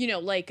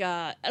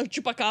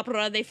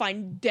Chupacabra, they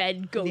find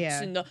dead goats.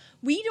 Yeah.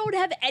 We don't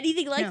have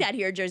anything like that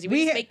here in Jersey.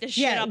 We just make this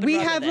shit up. And we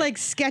run have with it. like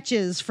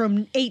sketches from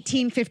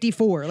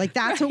 1854. Like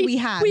that's what we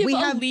have. We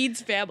have a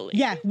Leeds family.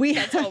 Yeah,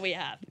 that's all we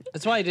have.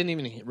 That's why I didn't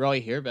even really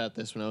hear about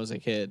this when I was a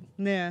kid.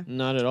 Yeah,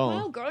 not at all.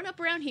 Wow, growing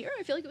up around here,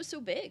 I feel like it was so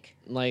big.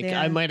 Like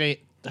I might have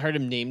heard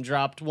him name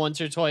dropped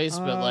once or twice,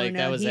 but like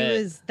that was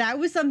it. That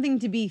was something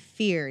to be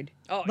feared.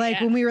 Oh, like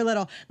yeah. when we were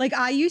little. Like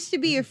I used to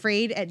be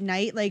afraid at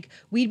night. Like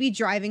we'd be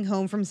driving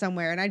home from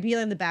somewhere and I'd be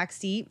in the back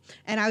seat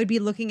and I would be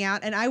looking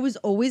out and I was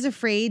always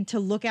afraid to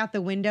look out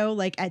the window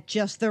like at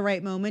just the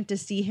right moment to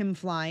see him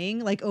flying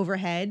like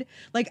overhead.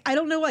 Like I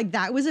don't know, like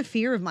that was a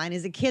fear of mine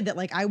as a kid that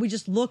like I would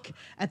just look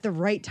at the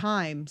right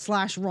time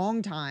 /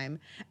 wrong time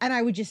and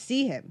I would just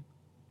see him.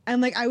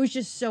 And like I was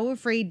just so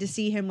afraid to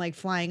see him like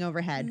flying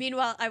overhead.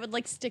 Meanwhile, I would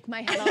like stick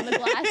my head on the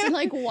glass and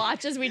like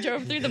watch as we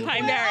drove through the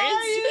Pine Where Barrens.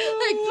 are you?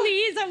 Like,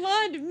 please, I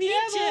want to meet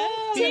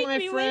you. Be Take my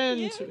me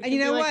friend. with you. And you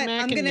know what?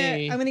 I'm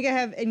gonna go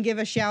ahead and give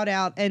a shout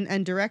out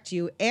and direct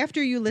you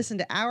after you listen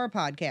to our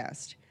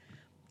podcast.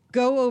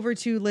 Go over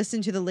to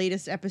listen to the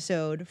latest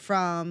episode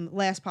from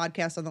Last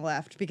Podcast on the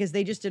Left because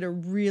they just did a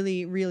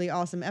really, really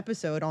awesome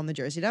episode on the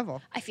Jersey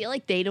Devil. I feel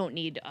like they don't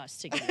need us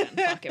to give them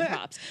fucking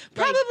props.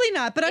 Probably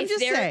not, but I'm if just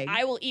they're- saying.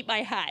 I will eat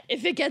my hat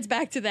if it gets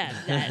back to them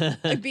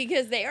then,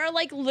 because they are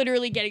like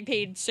literally getting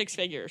paid 6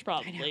 figures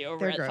probably over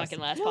They're at gross. fucking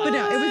Last Podcast. But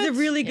no, it was a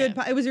really good.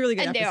 Yeah. It was a really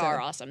good And episode. they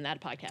are awesome.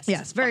 That podcast.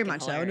 Yes, is very fucking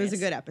much so. It was a hilarious.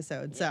 good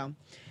episode. So,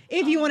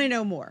 if you want to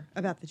know more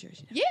about the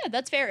Jersey Devil, Yeah,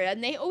 that's fair.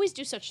 And they always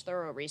do such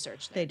thorough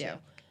research. There, they do. too.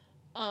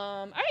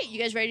 All right, you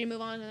guys ready to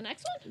move on to the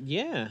next one?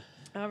 Yeah.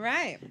 All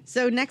right.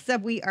 So next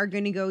up, we are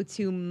going to go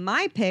to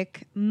my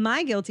pick,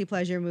 my guilty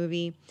pleasure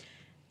movie,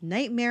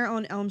 Nightmare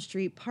on Elm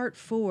Street Part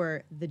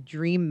 4, The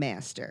Dream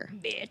Master.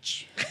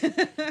 Bitch.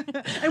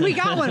 And we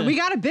got one. We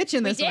got a bitch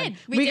in this did. one.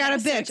 We did. got I a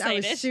was so bitch. I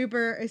was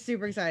excited.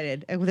 super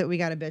excited that we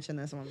got a bitch in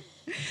this one.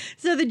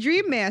 So The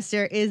Dream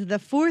Master is the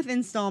 4th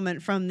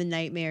installment from the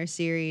Nightmare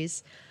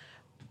series.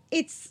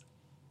 It's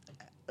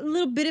a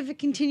little bit of a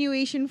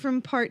continuation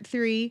from Part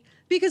 3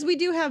 because we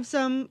do have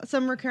some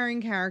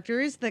recurring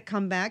characters that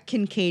come back.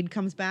 Kincaid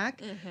comes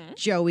back.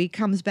 Joey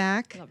comes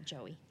back. Love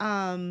Joey.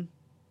 Um,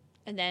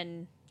 And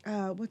then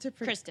what's her?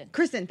 Kristen.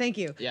 Kristen, thank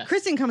you. Yes.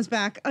 Kristen comes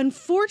back.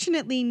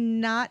 Unfortunately,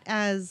 not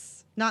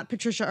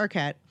Patricia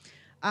Arquette.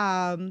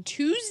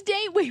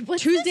 Tuesday. Wait,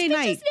 what's Tuesday this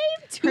night.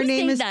 bitch's name? Her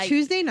name is night.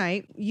 Tuesday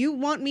Night. You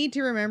want me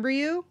to remember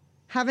you?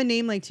 Have a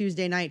name like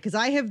Tuesday Night because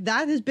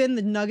that has been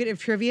the nugget of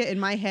trivia in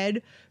my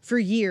head for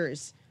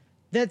years.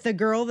 That the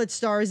girl that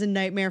stars in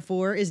Nightmare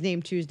 4 is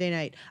named Tuesday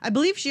Night. I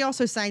believe she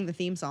also sang the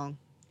theme song.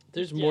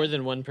 There's more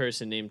than one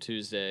person named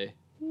Tuesday.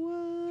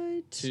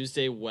 What?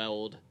 Tuesday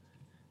Weld.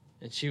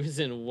 And she was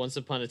in Once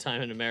Upon a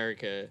Time in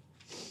America.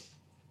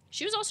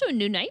 She was also in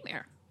New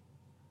Nightmare.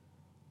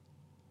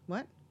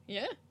 What?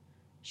 Yeah.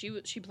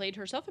 She played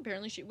herself.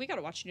 Apparently, we got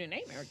to watch New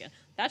Nightmare again.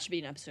 That should be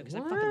an episode because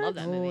I fucking love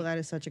that movie. Oh, that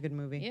is such a good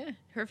movie. Yeah,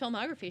 her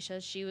filmography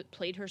says she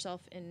played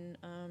herself in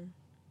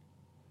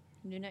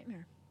New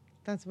Nightmare.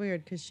 That's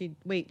weird because she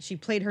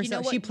played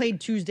herself. what? She played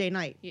Tuesday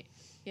Night. Yeah.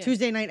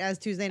 Tuesday Night as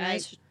Tuesday Night.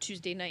 As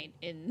Tuesday Night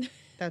in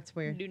That's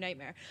weird. New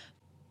Nightmare.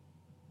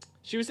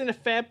 She was in a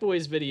Fat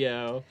Boys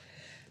video.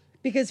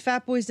 Because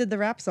Fat Boys did the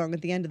rap song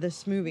at the end of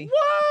this movie.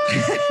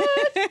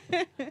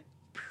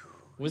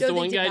 Was No, the they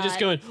one did guy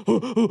just not. going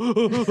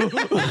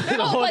the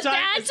whole But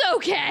time? that's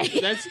okay.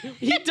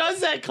 He does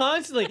that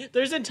constantly.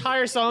 There's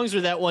entire songs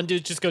where that one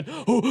dude's just going.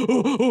 That's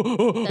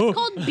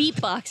called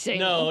beatboxing.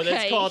 No, okay?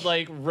 that's called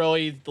like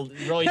Roy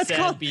That's Sad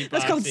called, beatboxing.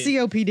 that's called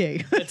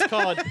COPD.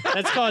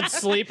 That's called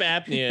sleep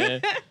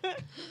apnea.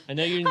 I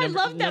know you're I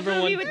love that number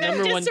movie one. with the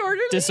Number one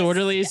Disorderlies.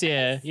 Disorderlies.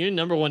 Yeah, you're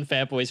number one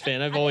Fat Boys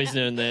fan. I've always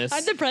known this.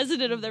 I'm the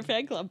president of their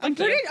fan club. I'm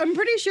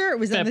pretty sure it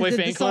was Fat in Boy the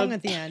Fan song Club?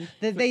 at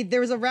the end.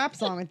 There was a rap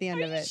song at the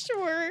end of it.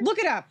 Sure. Look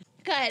it up.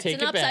 Go ahead. Take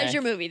it Synopsize back.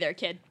 your movie there,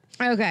 kid.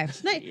 Okay.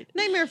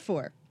 Nightmare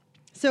 4.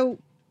 So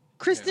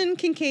Kristen,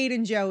 Kincaid,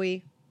 and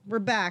Joey, we're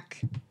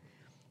back.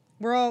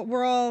 We're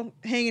all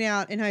hanging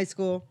out in high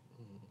school.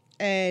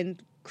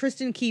 And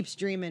Kristen keeps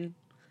dreaming.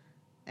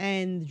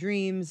 And the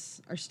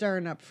dreams are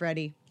stirring up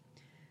Freddy.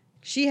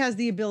 She has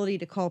the ability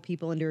to call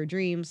people into her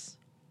dreams.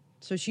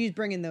 So she's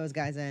bringing those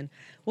guys in.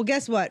 Well,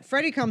 guess what?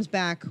 Freddy comes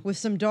back with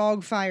some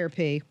dog fire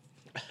pee.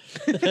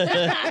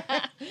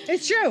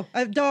 It's true.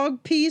 A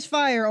dog pees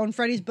fire on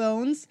Freddy's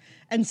bones,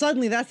 and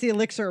suddenly that's the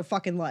elixir of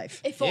fucking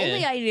life. If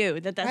only I knew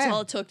that's Yeah.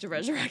 all it took to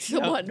resurrect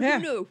someone. Yeah.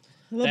 Who knew?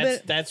 A little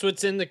bit That's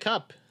what's in the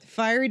cup.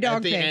 fiery At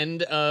dog the pee.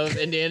 end of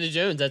Indiana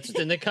Jones, that's what's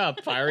in the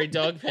cup. Fiery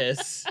dog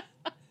piss.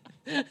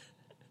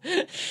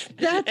 That's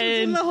what's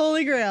in And- the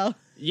Holy Grail.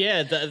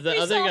 Yeah, the We other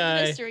solved the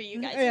guy. mystery,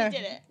 you guys. Yeah. We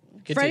did it.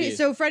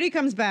 Continue. Freddy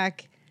comes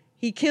back.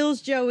 He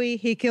kills Joey.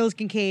 He kills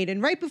Kincaid.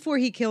 And right before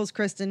he kills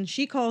Kristen,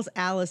 she calls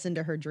Alice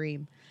into her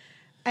dream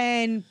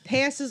and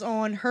passes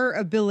on her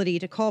ability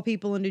to call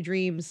people into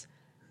dreams.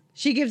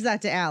 She gives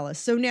that to Alice.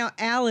 So now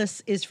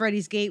Alice is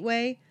Freddy's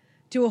gateway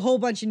to a whole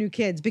bunch of new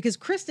kids because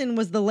Kristen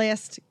was the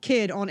last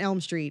kid on Elm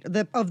Street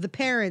of the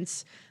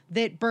parents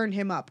that burned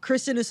him up.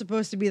 Kristen is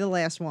supposed to be the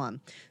last one.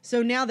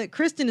 So now that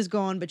Kristen is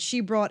gone, but she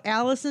brought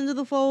Alice into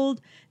the fold,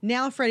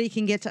 now Freddy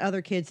can get to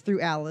other kids through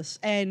Alice.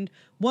 And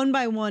one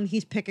by one,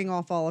 he's picking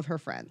off all of her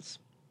friends.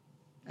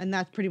 And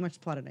that's pretty much the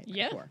plot of Nightmare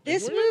Yeah. 4.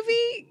 This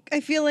movie,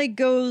 I feel like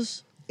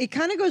it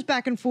kind of goes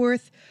back and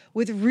forth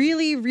with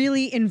really,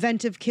 really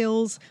inventive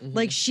kills,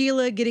 like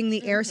Sheila getting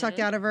the air sucked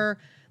out of her,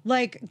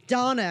 like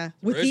Donna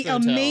with Rose the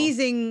Motel.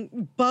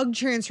 amazing bug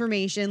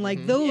transformation,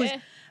 like those. Yeah.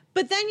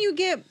 But then you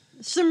get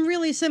some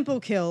really simple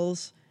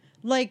kills,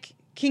 like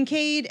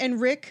Kincaid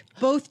and Rick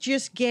both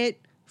just get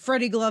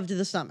Freddy Glove to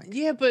the stomach.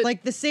 Yeah, but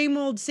Like the same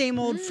old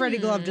Freddy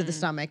Glove to the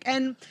stomach.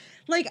 And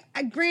like,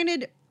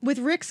 granted, with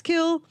Rick's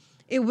kill,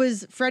 it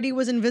was Freddy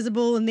was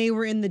invisible and they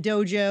were in the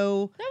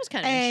dojo. That was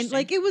kind of And interesting.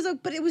 like it was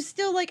but it was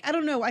still like, I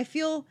don't know, I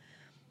feel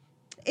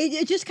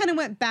it just kind of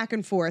went back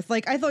and forth.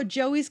 Like, I thought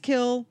Joey's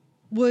kill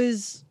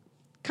was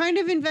kind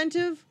of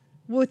inventive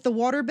with the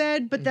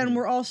waterbed, but then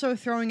we're also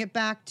throwing it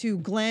back to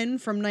Glenn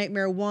from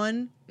Nightmare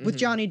 1 with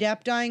Johnny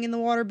Depp dying in the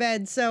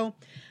waterbed. So,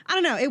 I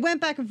don't know. It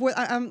went back and forth.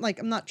 I'm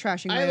not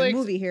trashing my own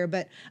movie here,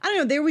 but I don't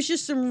know. There was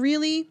just some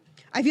really,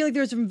 I feel like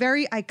there was some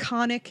very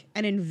iconic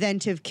and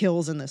inventive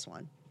kills in this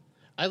one.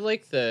 I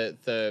like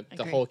the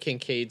whole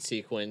Kincaid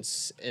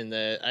sequence, and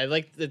I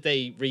like that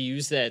they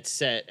reused that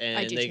set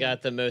and they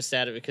got the most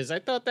out of it, because I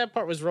thought that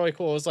part was really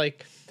cool. It was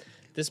like,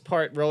 this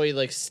part really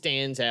like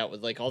stands out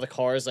with like all the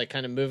cars like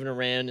kind of moving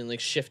around and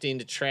like shifting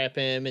to trap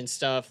him and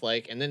stuff,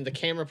 like, and then the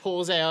camera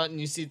pulls out and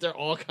you see they're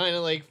all kind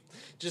of like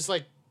just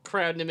like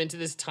crowding him into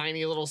this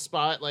tiny little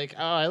spot. Like,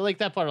 oh, I like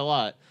that part a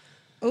lot.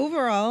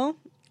 Overall,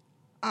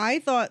 I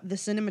thought the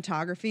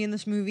cinematography in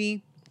this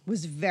movie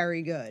was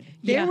very good.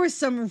 There were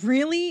some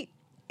really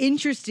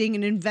interesting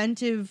and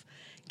inventive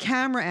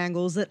camera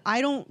angles that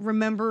I don't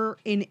remember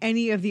in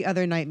any of the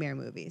other Nightmare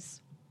movies.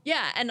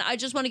 Yeah, and I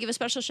just want to give a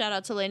special shout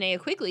out to Linnea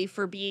Quigley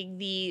for being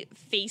the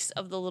face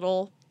of the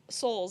little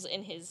souls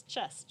in his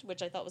chest,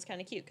 which I thought was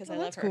kind of cute because I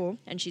love her. Cool.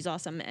 And she's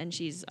awesome, and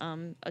she's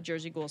a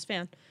Jersey Ghouls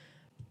fan.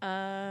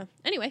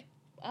 Anyway,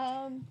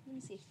 let me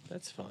see.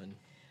 That's fun.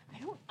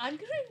 I'm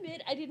gonna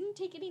admit I didn't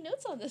take any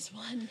notes on this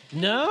one.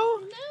 No? No,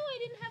 I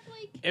didn't have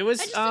like. It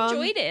was. I just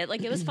enjoyed it.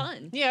 Like, it was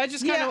fun. Yeah, I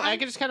just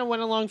kind of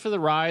went along for the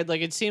ride.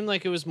 Like, it seemed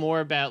like it was more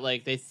about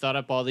like they thought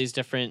up all these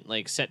different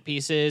like set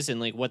pieces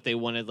and like what they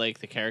wanted like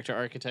the character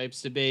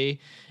archetypes to be,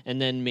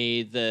 and then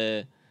made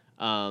the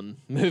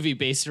movie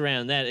based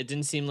around that. It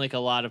didn't seem like a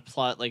lot of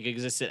plot like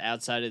existed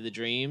outside of the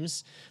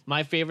dreams.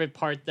 My favorite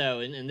part though,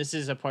 and this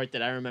is a part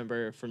that I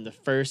remember from the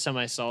first time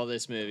I saw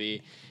this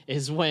movie,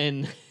 is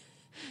when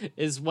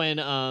he's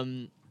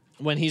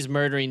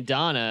murdering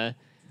Donna,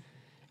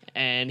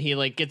 and he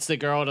like gets the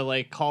girl to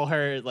like call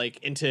her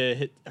like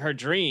into her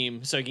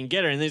dream so he can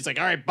get her, and then he's like,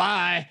 all right,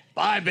 bye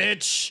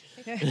bitch.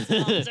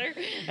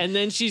 And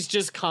then she's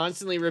just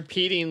constantly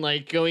repeating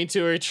like going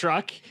to her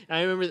truck.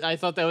 I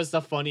thought that was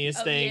the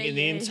funniest thing in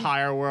the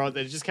entire world,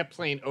 that it just kept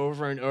playing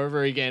over and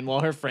over again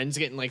while her friend's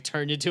getting like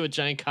turned into a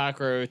giant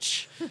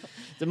cockroach.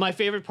 My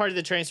favorite part of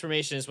the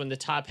transformation is when the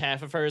top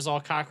half of her is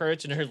all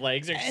cockroach and her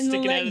legs are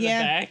sticking out of the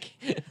back.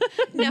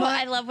 No,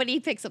 I love when he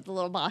picks up the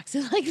little box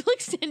and like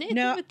looks in it.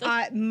 No,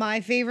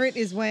 my favorite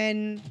is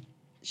when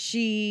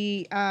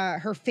she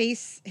her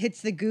face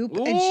hits the goop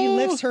and she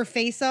lifts her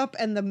face up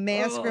and the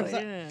mask rips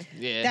up.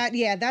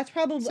 That's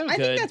probably I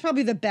think that's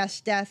probably the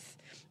best death.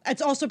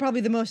 It's also probably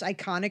the most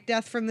iconic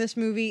death from this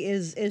movie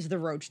is the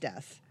roach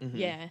death. Mm-hmm.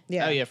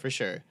 Yeah. Oh yeah, for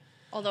sure.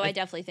 Although I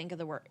definitely think of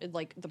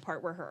the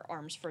part where her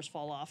arms first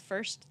fall off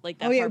first. Like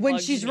that. Oh yeah, part when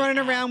bugs she's me running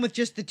out. around with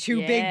just the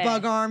two big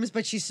bug arms,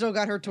 but she's still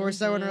got her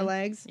torso and her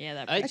legs.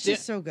 Yeah, that's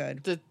just so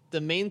good.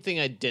 The main thing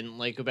I didn't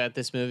like about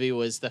this movie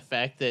was the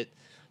fact that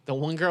the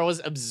one girl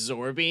was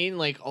absorbing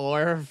like all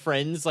her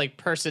friends' like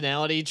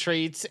personality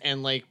traits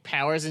and like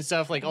powers and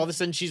stuff. Like all of a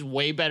sudden she's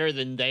way better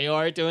than they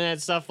are doing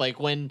that stuff. Like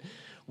when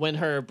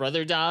her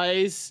brother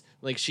dies,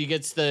 like she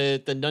gets the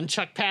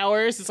nunchuck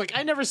powers. It's like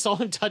I never saw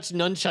him touch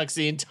nunchucks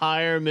the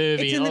entire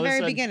movie. It's in the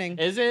very beginning.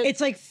 Is it? It's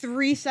like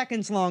 3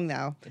 seconds long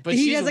though. But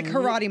he does a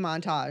karate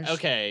montage.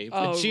 Okay,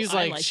 but she's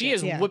like she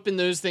is whipping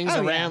those things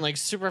around like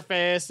super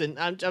fast, and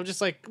I'm just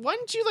like, why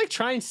didn't you like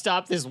try and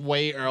stop this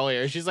way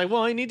earlier? She's like,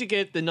 well, I need to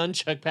get the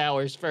nunchuck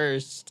powers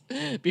first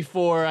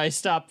before I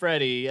stop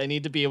Freddy. I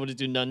need to be able to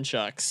do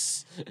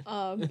nunchucks.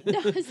 No,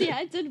 see,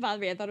 it didn't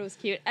bother me. I thought it was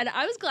cute, and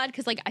I was glad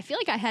because like I feel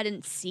like I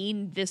hadn't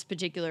seen this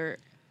particular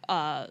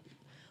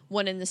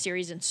one in the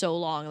series in so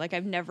long. Like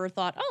I've never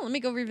thought, oh, let me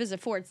go revisit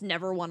 4. It's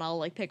never one I'll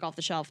like pick off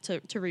the shelf to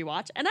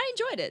rewatch, and I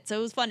enjoyed it, so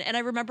it was fun. And I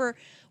remember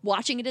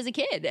watching it as a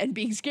kid and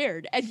being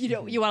scared. And you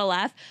know, you want to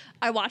laugh?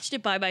 I watched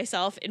it by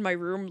myself in my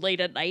room late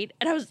at night,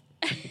 and I was.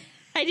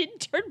 I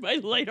didn't turn my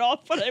light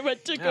off when I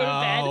went to go to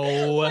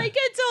bed. Like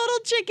a total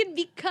chicken,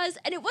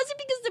 and it wasn't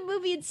because the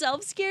movie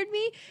itself scared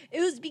me.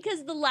 It was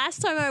because the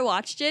last time I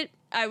watched it,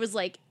 I was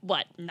like,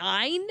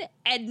 9?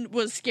 And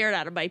was scared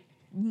out of my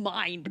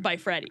mind by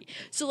Freddy.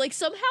 So like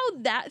somehow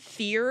that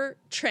fear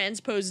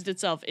transposed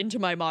itself into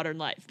my modern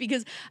life,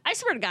 because I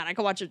swear to God, I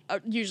could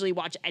usually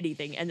watch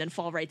anything and then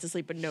fall right to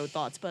sleep with no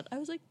thoughts. But I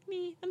was like,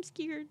 I'm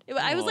scared.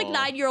 I was like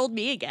 9-year-old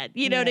me again.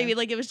 You know what I mean?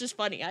 Like it was just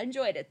funny. I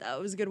enjoyed it though.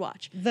 It was a good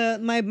watch.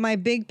 My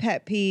big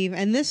pet peeve,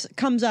 and this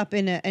comes up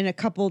in a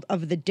couple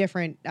of the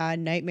different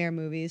Nightmare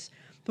movies,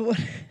 but one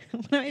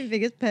of my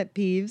biggest pet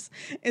peeves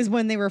is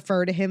when they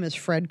refer to him as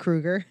Fred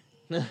Krueger.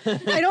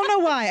 I don't know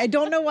why. I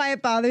don't know why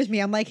it bothers me.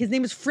 I'm like, his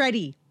name is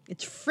Freddy.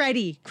 It's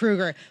Freddy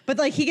Krueger. But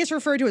like he gets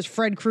referred to as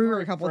Fred Krueger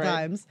a couple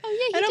times.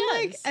 Oh yeah,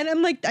 he does.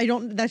 I'm like, I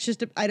don't. That's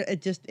just.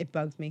 It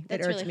bugs me.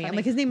 It irks really me. funny. I'm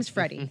like, his name is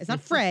Freddy. It's not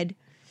Fred.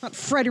 Not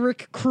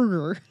Frederick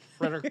Krueger.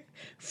 Frederick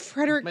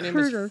My name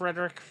is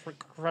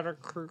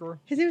Frederick Krueger.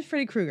 His name is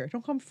Freddy Krueger.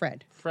 Don't call him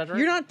Fred. Frederick?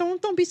 You're not.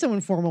 Don't be so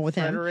informal with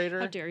him. Frederator?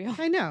 How dare you?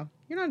 I know.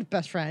 You're not his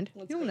best friend.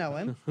 You don't know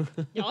him.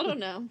 Y'all don't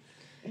know.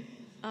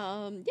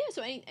 Yeah.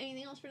 So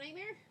anything else for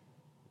Nightmare?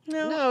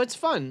 No, it's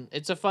fun.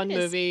 It's a fun It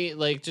is. movie.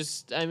 Like,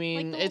 just, I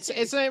mean, the whole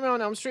it's Nightmare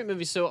on Elm Street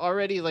movie, so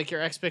already, like,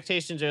 your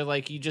expectations are,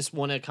 like, you just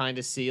want to kind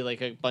of see,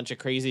 like, a bunch of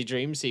crazy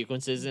dream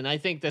sequences, and I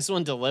think this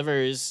one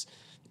delivers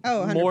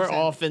Oh, 100%. more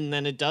often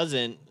than it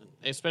doesn't,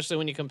 especially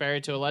when you compare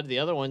it to a lot of the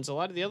other ones. A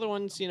lot of the other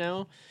ones, you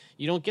know,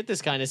 you don't get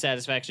this kind of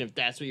satisfaction if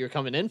that's what you're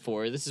coming in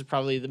for. This is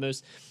probably the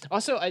most...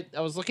 Also, I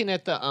was looking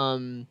at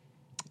the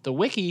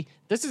wiki.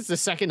 This is the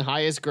second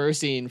highest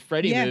grossing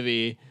Freddy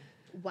movie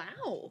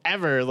Wow.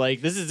 ever.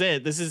 Like, this is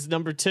it. This is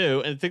number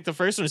 2. And I think the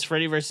first one is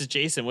Freddy versus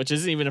Jason, which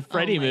isn't even a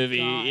Freddy my movie,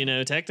 God. you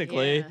know,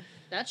 technically. Yeah,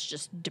 that's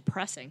just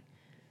depressing.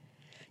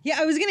 Yeah,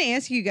 I was gonna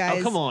ask you guys.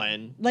 Oh, come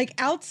on. Like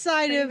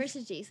outside Freddy of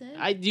versus Jason.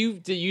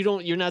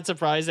 You're not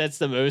surprised that's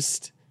the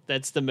most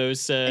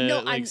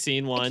No, like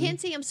scene one. I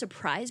can't say I'm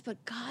surprised,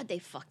 but God, they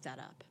fucked that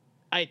up.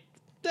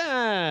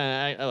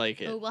 I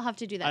like it. Oh, we'll have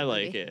to do that. I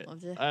like movie. it. We'll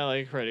have to- I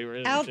like Freddy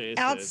versus Jason.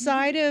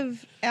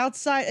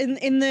 outside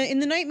in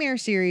the Nightmare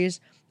series,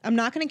 I'm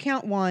not gonna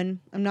count 1.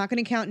 I'm not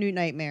gonna count New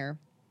Nightmare,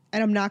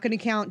 and I'm not gonna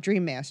count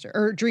Dream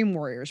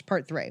Warriors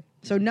Part 3.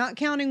 So not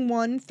counting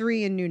 1,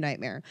 3, and New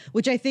Nightmare,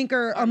 which I think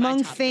are Are my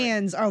among top 3.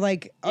 fans are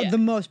like Yeah. the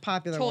most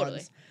popular Totally.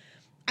 ones.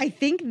 I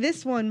think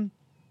this one.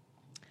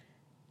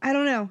 I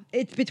don't know.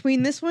 It's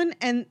between this one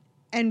and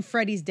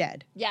Freddy's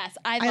Dead. Yes,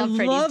 I love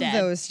Freddy's Dead.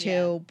 Those two.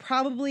 Yeah.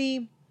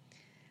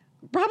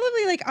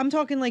 Probably like I'm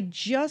talking like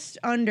just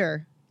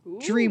under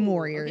Dream Ooh,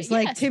 Warriors. okay,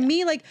 Like yes. to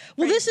me, like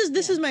this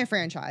Freddy's- is my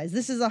franchise.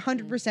 This is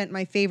 100%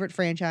 my favorite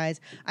franchise.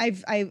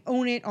 I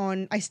own it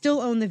on. I still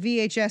own the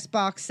VHS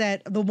box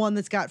set, the one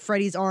that's got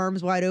Freddy's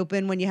arms wide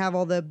open when you have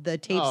all the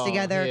tapes Oh,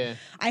 together. yeah.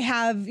 I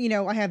have the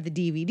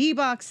DVD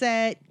box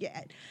set.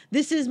 Yeah,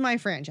 this is my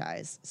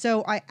franchise.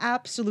 So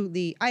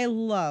I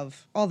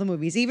love all the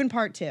movies, even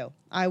Part 2.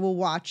 I will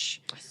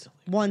watch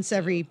once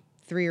every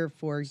 3 or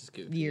 4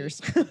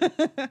 years.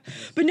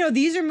 But no,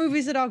 these are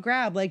movies that I'll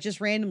grab like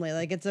just randomly.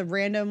 Like it's a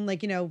random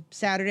like,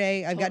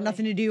 Saturday. I've got Totally.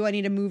 nothing to do. I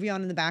need a movie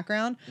on in the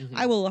background.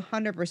 I will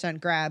 100%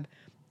 grab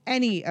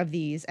any of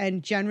these,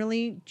 and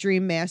generally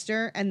Dream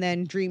Master and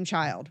then Dream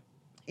Child.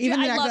 Even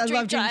I the love I Dream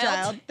love Dream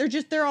Child.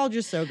 Child. They're all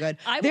just so good.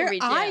 I will They're-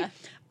 read- yeah.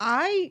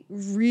 I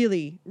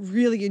really,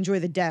 really enjoy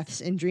the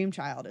deaths in Dream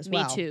Child as Me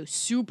well. too.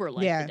 Super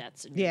like Yeah. the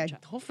deaths. In Yeah. Dream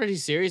The whole Freddy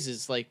series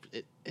is like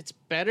it's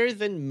better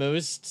than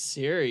most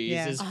series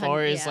Yeah. as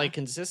far as Yeah. like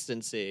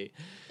consistency.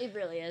 It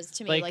really is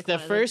to me. Like, Like the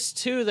one of first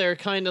 2, they're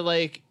kind of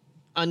like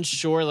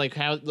unsure like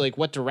how like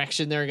what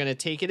direction they're gonna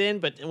take it in.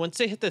 But once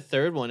they hit the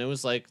third one, it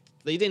was like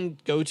they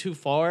didn't go too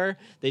far.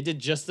 They did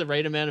just the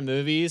right amount of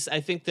movies. I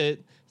think that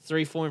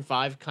 3, 4, and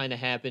 5 kind of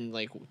happened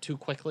like too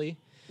quickly.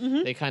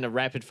 They kind of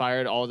rapid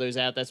fired all those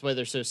out. That's why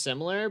they're so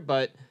similar.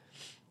 But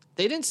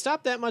they didn't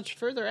stop that much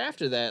further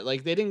after that.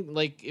 Like they didn't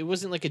like it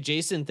wasn't like a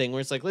Jason thing where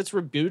it's like let's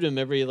reboot him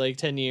every like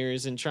 10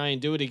 years and try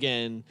and do it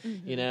again.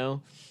 You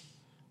know.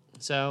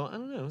 So I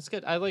don't know. It's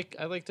good. I liked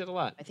it a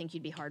lot. I think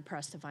you'd be hard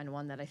pressed to find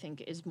one that I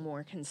think is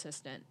more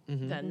consistent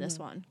Mm-hmm. than this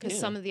one, because Yeah.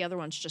 some of the other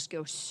ones just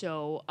go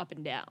so up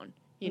and down,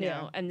 you know.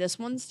 Yeah. And this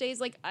one stays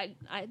like I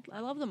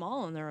love them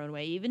all in their own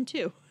way, even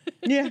 2.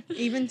 Yeah,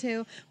 even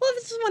too. Well,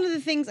 this is one of the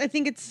things I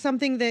think it's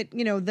something that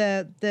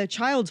the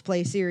Child's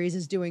Play series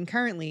is doing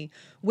currently,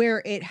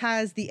 where it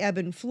has the ebb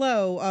and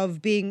flow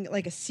of being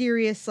like a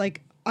serious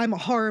like I'm a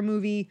horror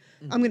movie,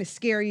 I'm gonna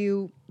scare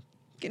you,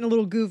 getting a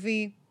little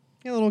goofy,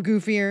 getting a little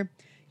goofier,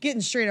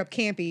 getting straight up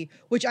campy,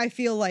 which I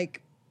feel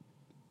like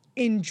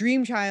in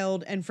Dream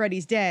Child and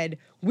Freddy's Dead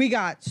we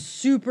got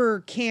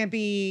super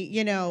campy,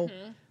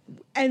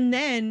 and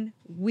then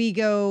we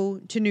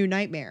go to New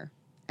Nightmare.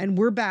 And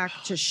we're back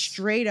to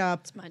straight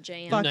up My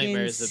jam. fucking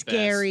Nightmare is the best.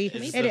 scary.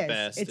 It's It the is.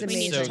 best. It's It's We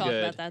need amazing. to talk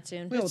good. about that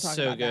soon. We will It's talk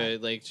so about that.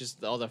 good. Like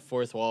just all the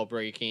fourth wall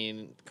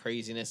breaking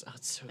craziness. Oh,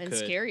 it's so And good.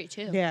 scary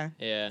too. Yeah.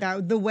 Yeah.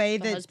 The way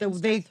The that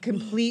husband's they death.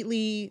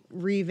 completely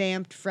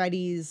revamped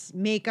Freddy's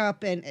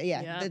makeup and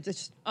Yeah. that's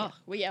just Oh,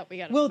 we got. we'll we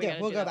do. gotta We'll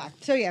do go that. back.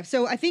 So yeah.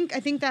 So I think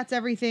that's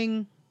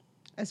everything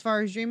as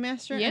far as Dream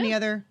Master. Yeah. Any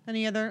other?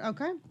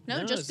 Okay.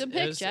 No, just good it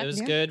pick, was, Jeff. It was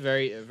Yeah. good.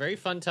 Very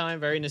fun time.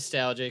 Very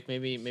nostalgic.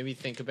 Maybe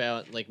think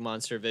about like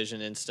Monster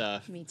Vision and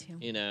stuff. Me too.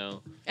 You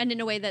know. And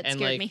in a way that And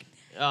scared like, me.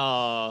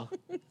 oh,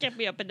 Kept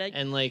me up at night.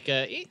 and like,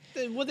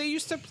 well, they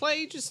used to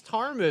play just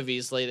horror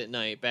movies late at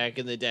night back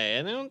in the day,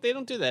 and they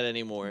don't do that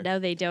anymore. No,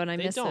 they don't. I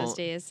They miss those don't.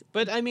 days.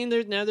 But I mean,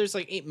 there's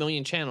like 8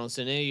 million channels,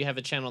 so now you have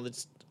a channel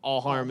that's all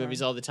horror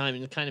movies all the time,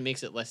 and it kind of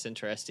makes it less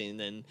interesting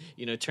than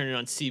turning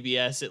on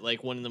CBS at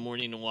like 1 a.m.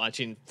 and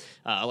watching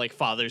like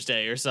Father's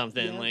Day or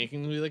something. Like,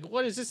 and be like,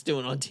 what is this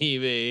doing on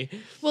TV?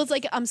 Well, it's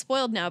like I'm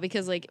spoiled now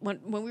because like when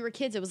we were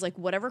kids, it was like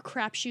whatever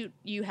crapshoot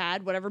you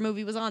had, whatever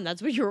movie was on,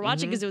 that's what you were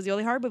watching because it was the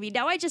only horror movie.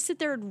 Now I just sit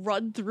there and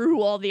run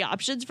through all the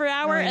options for an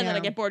hour, I and then I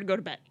know. get bored and go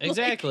to bed.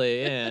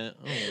 Exactly. Yeah.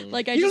 Oh.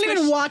 Like I You just don't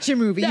even wish- watch a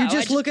movie. No, you I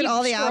just look at keep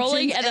all the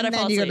scrolling, options and then I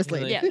fall you go to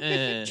asleep. sleep. Like,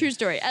 Yeah. True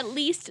story. At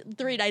least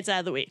 3 nights out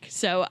of the week.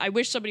 So I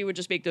wish somebody would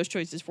just make those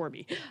choices for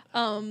me.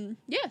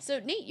 Yeah. So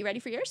Nate, you ready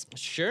for yours?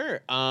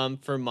 Sure.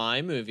 For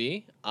my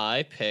movie,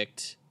 I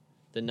picked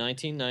the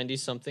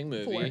 1990-something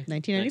movie.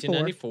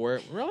 1994. 1994.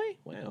 Really?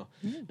 Wow.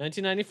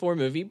 1994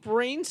 movie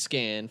Brain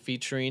Scan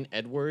featuring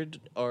Edward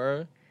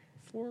R.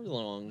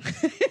 Furlong.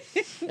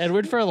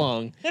 Edward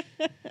Furlong.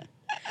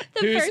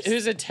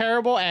 Who's a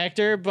terrible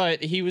actor,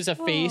 but he was a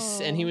face,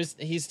 and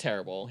he's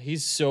terrible.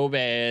 He's so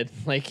bad.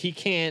 Like he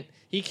can't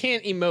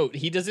emote.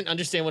 He doesn't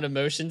understand what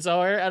emotions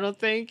are, I don't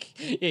think.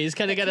 Yeah, he's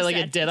kind of got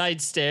a dead-eyed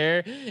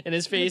stare in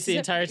his face the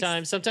entire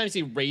time. Sometimes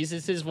he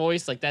raises his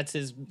voice, like that's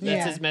his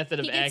method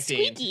of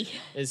acting. Squeaky.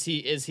 Is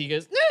he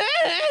goes,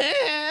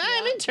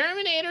 I'm in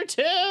Terminator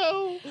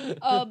 2.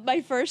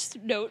 My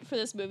first note for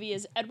this movie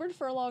is Edward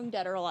Furlong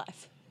dead or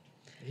alive?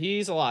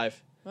 He's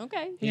alive.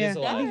 Okay. He is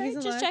All alive.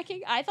 right, just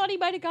checking. I thought he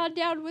might have gone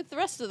down with the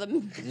rest of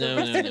them. No,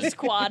 the rest of his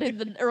squad in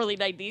the early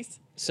 90s.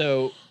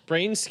 So,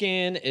 Brain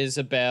Scan is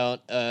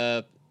about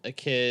a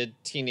kid,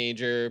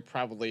 teenager,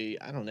 probably,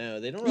 I don't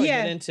know. They don't really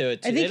get into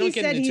it. They don't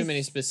get into too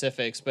many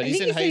specifics, but he's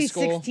in high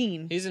school.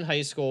 16. He's in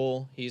high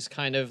school. He's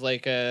kind of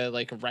like a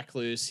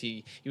recluse.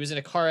 He was in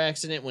a car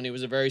accident when he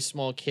was a very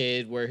small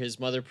kid where his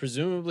mother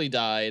presumably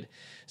died.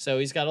 So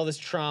he's got all this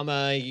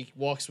trauma. He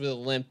walks with a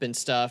limp and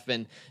stuff.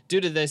 And due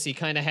to this, he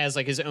kind of has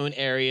like his own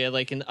area,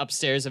 like in the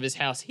upstairs of his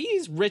house.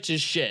 He's rich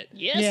as shit.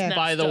 Yes,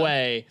 by the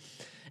way.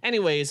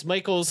 Anyways,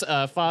 Michael's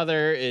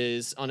father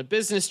is on a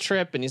business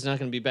trip, and he's not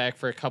going to be back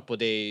for a couple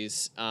of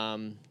days.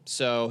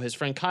 So his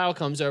friend Kyle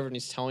comes over, and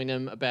he's telling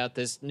him about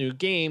this new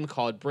game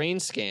called Brain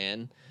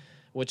Scan,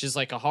 which is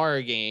like a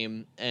horror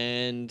game.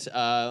 And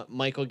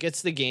Michael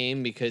gets the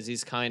game because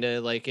he's kind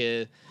of like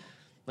an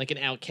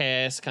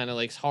outcast, kind of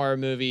likes horror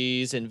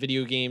movies and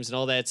video games and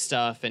all that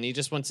stuff. And he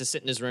just wants to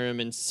sit in his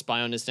room and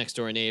spy on his next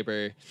door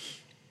neighbor.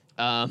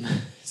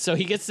 So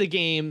he gets the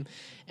game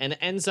and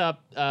ends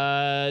up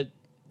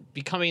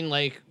becoming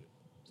like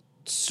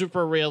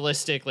super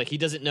realistic. Like he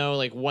doesn't know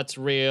like what's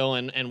real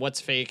and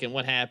what's fake and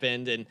what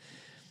happened. And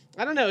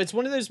I don't know. It's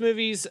one of those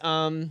movies.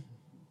 When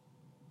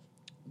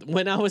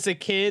I was a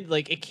kid,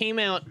 like it came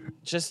out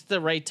just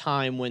the right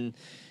time when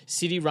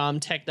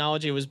CD-ROM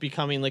technology was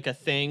becoming like a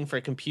thing for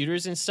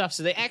computers and stuff.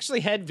 So they actually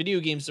had video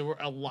games that were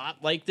a lot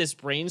like this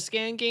Brain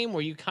Scan game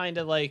where you kind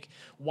of like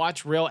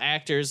watch real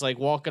actors like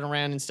walking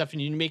around and stuff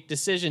and you make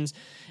decisions.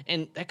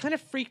 And that kind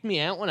of freaked me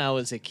out when I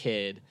was a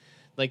kid.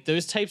 Like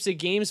those types of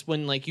games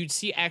when like you'd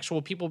see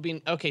actual people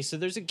being okay. So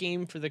there's a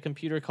game for the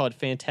computer called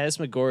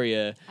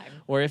Phantasmagoria,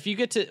 where if you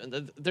get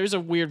to there's a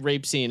weird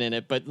rape scene in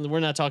it, but we're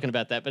not talking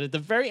about that. But at the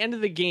very end of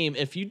the game,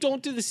 if you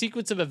don't do the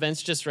sequence of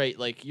events just right,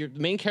 like your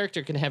main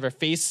character can have her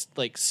face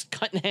like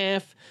cut in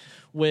half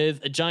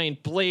with a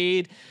giant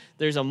blade.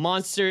 There's a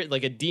monster,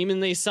 like a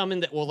demon they summon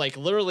that will like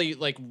literally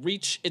like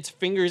reach its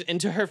fingers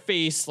into her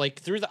face,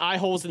 like through the eye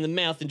holes in the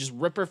mouth and just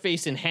rip her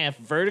face in half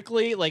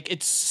vertically. Like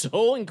it's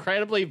so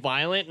incredibly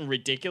violent and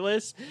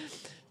ridiculous.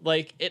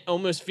 Like it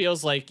almost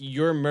feels like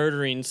you're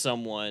murdering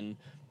someone.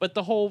 But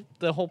the whole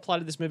plot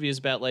of this movie is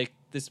about like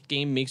this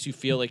game makes you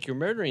feel like you're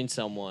murdering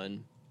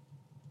someone.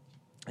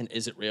 And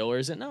is it real or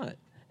is it not?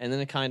 And then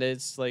it kind of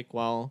it's like,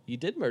 well, you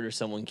did murder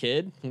someone,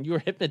 kid. You were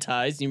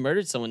hypnotized. You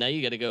murdered someone. Now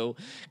you got to go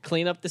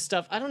clean up the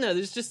stuff. I don't know.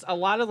 There's just a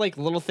lot of like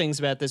little things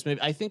about this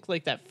movie. I think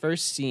like that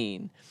first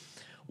scene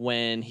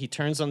when he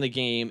turns on the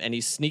game and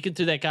he's sneaking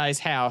through that guy's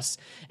house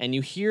and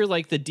you hear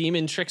like the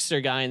demon trickster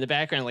guy in the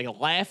background like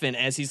laughing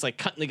as he's like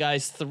cutting the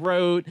guy's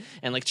throat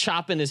and like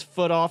chopping his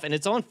foot off. And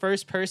it's on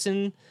first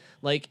person.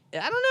 Like,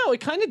 I don't know, it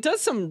kind of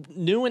does some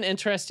new and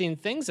interesting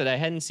things that I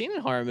hadn't seen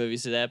in horror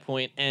movies at that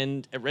point,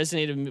 and it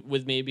resonated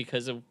with me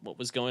because of what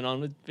was going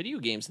on with video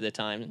games at the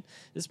time. And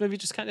this movie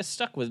just kind of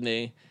stuck with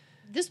me.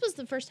 This was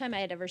the first time I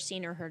had ever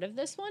seen or heard of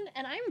this one,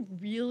 and I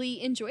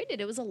really enjoyed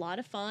it. It was a lot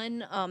of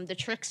fun. The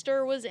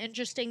trickster was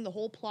interesting, the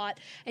whole plot.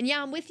 And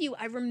yeah, I'm with you.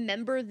 I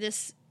remember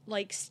this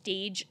like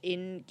stage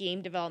in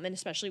game development,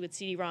 especially with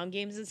CD-ROM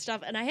games and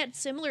stuff. And I had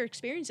similar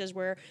experiences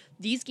where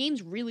these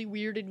games really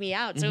weirded me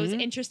out. So it was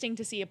interesting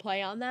to see a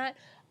play on that.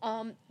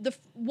 I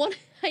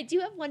do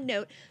have one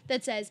note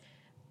that says,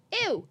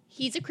 ew,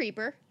 he's a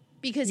creeper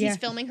because he's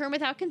filming her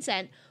without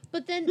consent.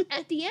 But then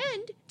at the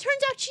end,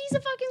 turns out she's a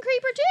fucking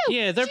creeper too.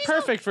 Yeah, they're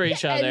perfect for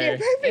each other. And they're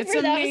perfect it's for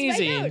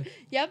amazing.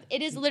 Yep,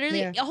 it is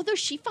literally. Although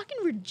she fucking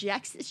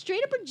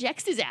straight up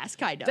rejects his ass,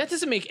 kind of. That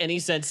doesn't make any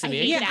sense to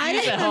me. I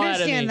didn't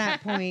understand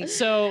that point.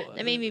 So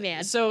that made me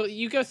mad. So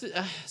you go through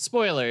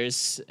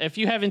spoilers. If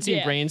you haven't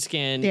seen Brain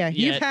Scan,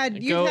 you've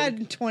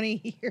had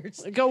 20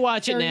 years. Go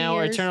watch it now,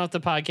 years. or turn off the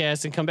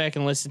podcast and come back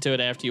and listen to it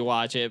after you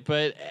watch it.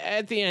 But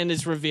at the end,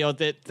 it's revealed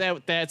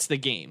that's the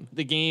game.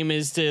 The game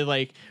is to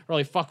like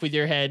really fuck with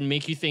your head and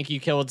make you think you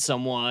killed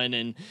someone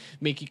and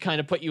make you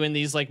kind of put you in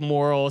these like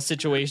moral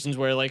situations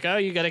where like, oh,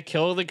 you got to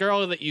kill the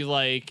girl that you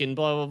like and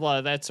blah, blah,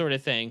 blah, that sort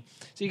of thing.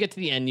 So you get to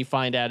the end, you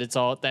find out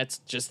that's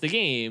just the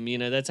game. You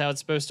know, that's how it's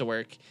supposed to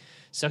work.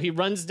 So he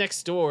runs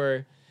next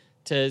door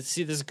to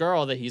see this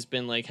girl that he's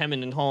been like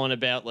hemming and hawing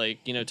about, like,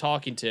 you know,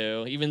 talking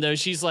to, even though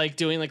she's like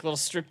doing like little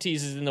strip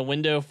teases in the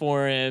window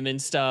for him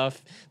and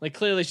stuff. Like,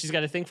 clearly she's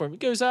got a thing for him. He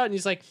goes out and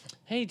he's like,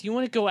 hey, do you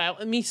want to go out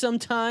with me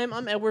sometime?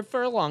 I'm Edward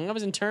Furlong. I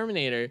was in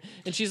Terminator.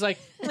 And she's like,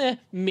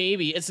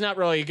 maybe. It's not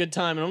really a good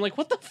time. And I'm like,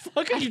 what the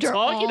fuck are you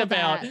talking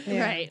about?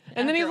 Right.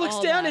 And then he looks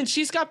down and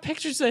she's got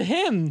pictures of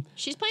him.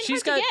 She's playing hard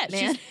to get,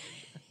 man.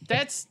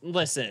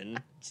 Listen.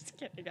 Just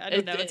kidding. I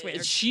don't know. It's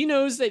weird. She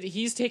knows that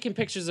he's taking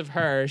pictures of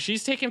her.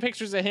 She's taking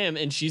pictures of him,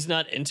 and she's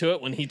not into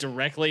it when he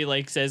directly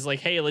like says like,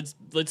 "Hey, let's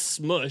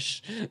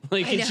smush."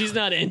 Like, and she's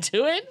not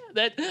into it.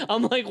 That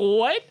I'm like,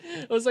 what?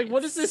 I was like,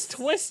 what is this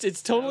twist?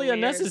 It's totally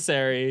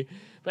unnecessary.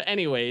 But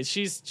anyways,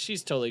 she's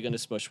totally gonna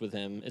smush with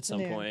him at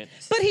some point.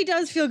 But he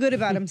does feel good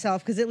about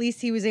himself because at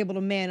least he was able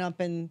to man up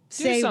and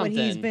say what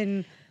he's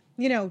been,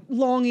 you know,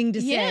 longing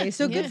to say.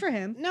 So good for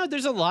him. No,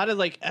 there's a lot of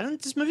like,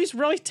 this movie's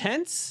really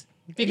tense.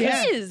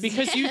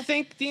 Because you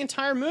think the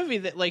entire movie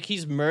that like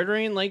he's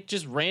murdering like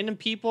just random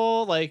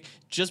people, like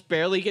just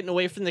barely getting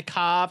away from the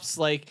cops,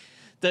 like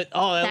I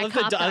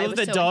love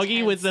the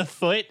doggy with the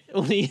foot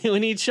when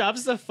he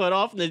chops the foot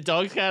off and the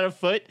dog's got a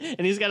foot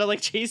and he's got to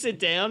like chase it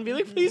down, be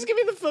like, please give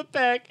me the foot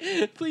back,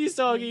 please,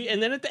 doggy.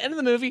 And then at the end of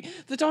the movie,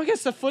 the dog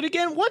has the foot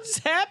again. What's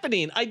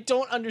happening? I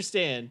don't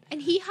understand.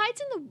 And he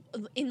hides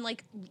in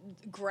like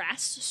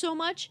grass so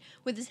much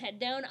with his head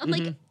down. I'm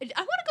like, I want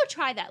to go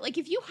try that. Like,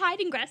 if you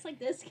hide in grass like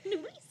this, can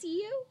nobody see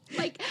you?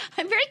 Like,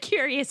 I'm very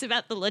curious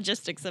about the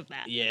logistics of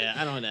that. Yeah,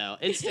 I don't know.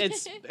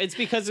 It's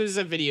because it was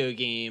a video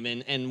game,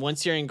 and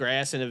once you're in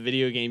grass in a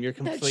video game, you're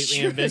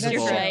completely invisible.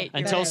 You're right.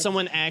 Until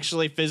someone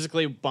actually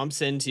physically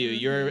bumps into you,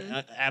 you're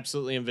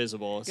absolutely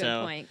invisible. Good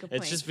so point.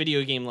 It's just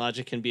video game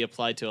logic can be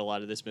applied to a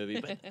lot of this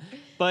movie.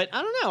 But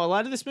I don't know. A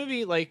lot of this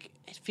movie, like,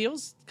 it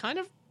feels kind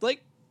of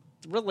like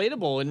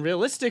relatable and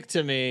realistic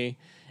to me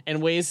in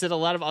ways that a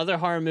lot of other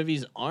horror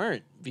movies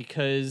aren't,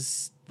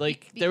 because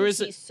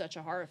he's such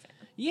a horror fan.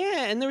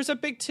 Yeah, and there was a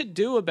big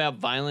to-do about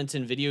violence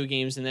in video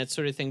games and that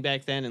sort of thing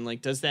back then, and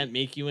like, does that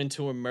make you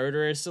into a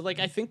murderer? So like,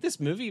 I think this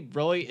movie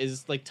really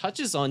is like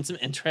touches on some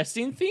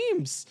interesting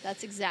themes.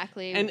 That's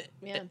exactly,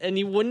 and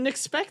you wouldn't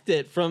expect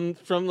it from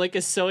like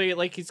a silly,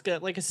 like he's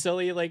got like a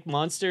silly like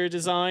monster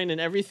design and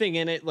everything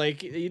in it.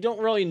 Like, you don't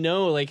really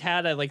know like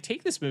how to like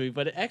take this movie,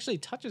 but it actually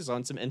touches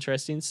on some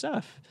interesting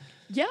stuff.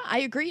 Yeah, I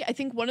agree. I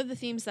think one of the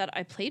themes that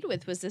I played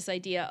with was this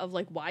idea of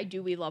like, why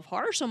do we love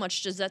horror so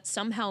much? Does that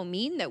somehow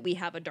mean that we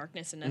have a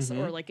darkness in us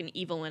or like an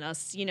evil in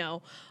us, you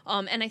know?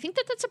 And I think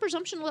that that's a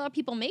presumption a lot of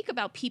people make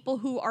about people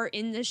who are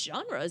in this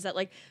genre, is that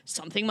like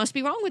something must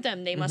be wrong with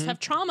them. They must have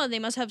trauma. They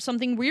must have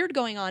something weird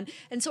going on.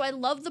 And so I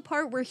love the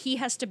part where he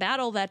has to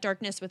battle that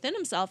darkness within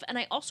himself. And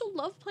I also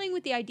love playing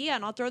with the idea,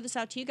 and I'll throw this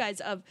out to you guys,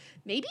 of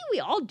maybe we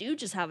all do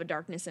just have a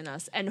darkness in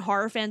us, and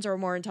horror fans are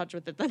more in touch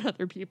with it than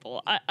other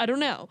people. I don't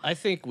know. I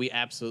think we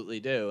absolutely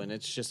do, and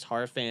it's just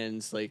horror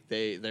fans, like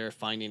they're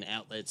finding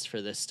outlets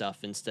for this stuff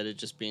instead of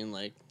just being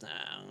like,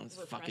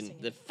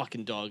 the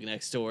fucking dog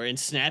next door and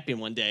snapping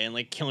one day and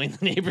like killing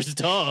the neighbor's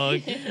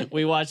dog.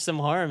 We watch some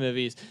horror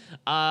movies.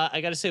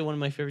 I gotta say, one of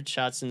my favorite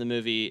shots in the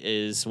movie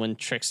is when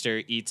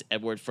Trickster eats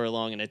Edward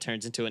Furlong and it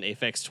turns into an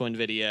Aphex Twin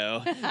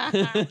video.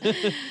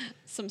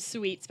 Some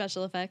sweet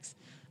special effects.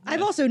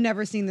 I've also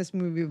never seen this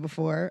movie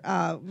before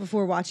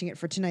watching it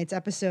for tonight's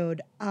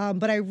episode,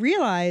 but I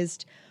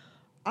realized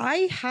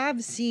I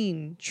have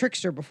seen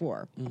Trickster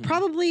before,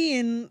 probably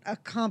in a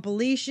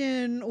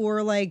compilation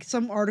or like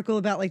some article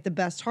about like the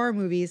best horror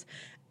movies.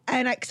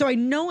 And so I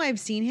know I've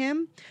seen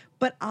him,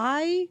 but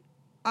I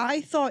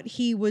thought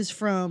he was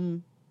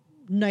from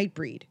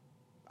Nightbreed.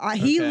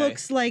 He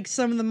looks like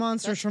some of the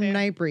monsters from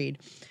Nightbreed.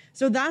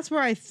 So that's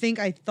where I think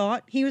I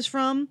thought he was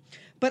from.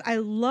 But I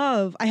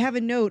have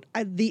a note,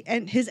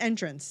 his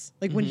entrance.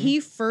 Like when he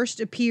first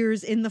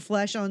appears in the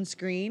flesh on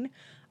screen,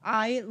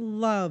 I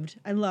loved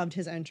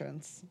his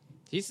entrance.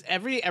 He's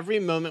every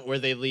moment where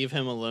they leave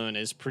him alone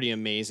is pretty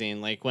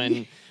amazing. Like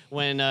when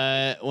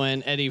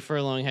Eddie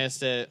Furlong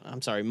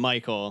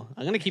Michael.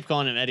 I'm gonna keep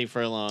calling him Eddie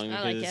Furlong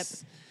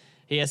because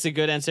he has to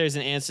go downstairs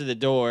and answer the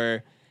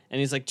door, and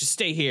he's like, just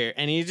stay here.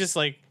 And he just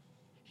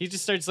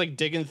starts like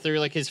digging through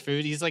like his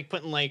food. He's like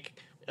putting like,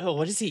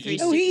 what does he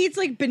eat? Oh, he eats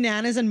like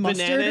bananas and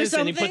mustard or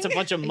something. And he puts a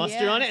bunch of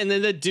mustard on it, and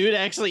then the dude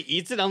actually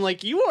eats it. I'm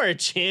like, you are a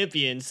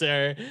champion,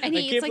 sir. And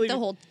he eats like the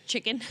whole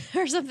chicken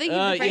or something.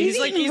 He's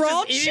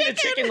raw just eating the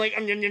chicken like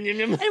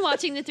and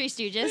watching the Three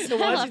Stooges.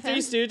 Watching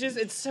Three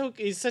Stooges,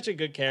 he's such a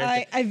good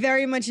character. I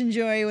very much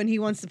enjoy when he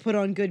wants to put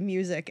on good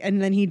music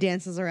and then he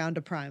dances around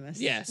to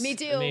Primus. Yes, me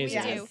too.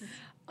 Amazing. Me too.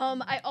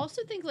 I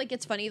also think like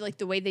it's funny, like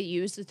the way they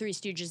use the Three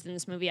Stooges in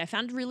this movie, I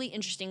found really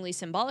interestingly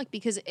symbolic,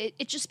 because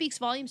it just speaks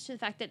volumes to the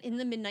fact that in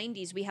the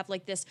mid-90s we have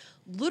like this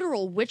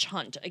literal witch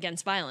hunt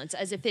against violence,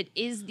 as if it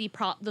is the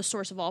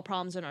source of all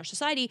problems in our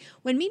society,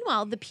 when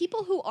meanwhile the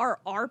people who are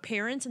our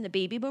parents and the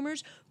baby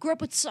boomers grew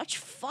up with such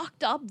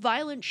fucked up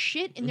violent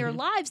shit in their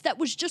lives that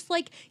was just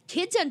like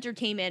kids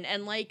entertainment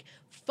and like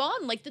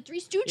fun, like the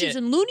Three Stooges Yeah.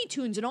 and Looney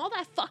Tunes and all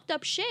that fucked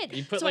up shit.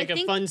 You put So like I a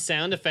think- fun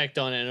sound effect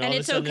on it, and all and of a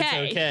it's sudden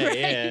okay. it's okay.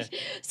 Right? Yeah.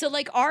 So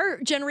like our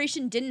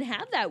generation didn't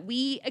have that.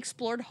 We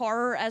explored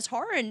horror as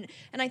horror, and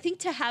I think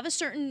to have a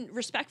certain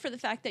respect for the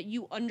fact that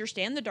you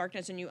understand the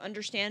darkness and you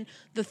understand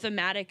the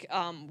thematic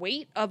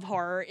weight of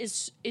horror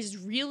is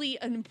really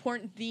an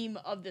important theme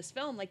of this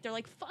film. Like they're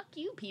like, fuck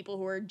you people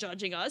who are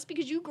judging us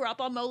because you grew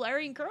up on Mo,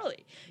 Larry, and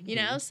Curly. You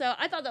know? So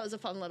I thought that was a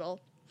fun little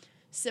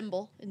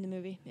symbol in the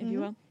movie, if you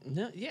will.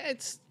 No, yeah,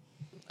 it's.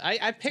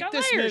 I picked got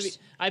this layers. movie.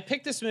 I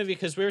picked this movie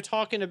because we were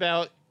talking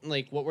about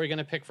like what we're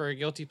gonna pick for our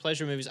guilty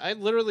pleasure movies. I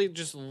literally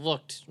just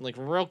looked like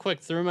real quick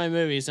through my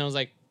movies and I was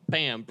like,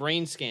 bam,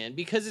 brain scan,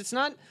 because it's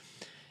not.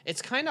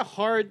 It's kind of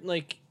hard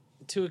like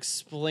to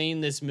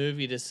explain this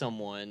movie to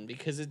someone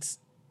because it's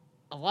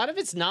a lot of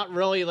it's not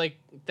really like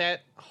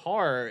that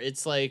horror.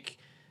 It's like.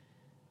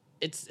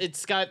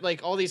 It's got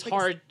like all these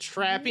horror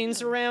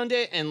trappings around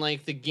it, and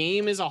like the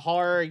game is a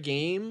horror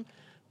game,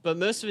 but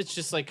most of it's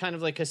just like kind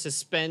of like a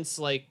suspense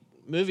like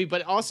movie.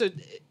 But also,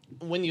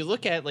 when you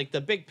look at like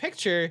the big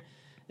picture,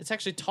 it's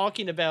actually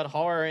talking about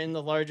horror in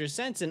the larger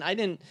sense.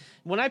 And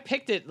when I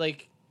picked it,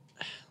 like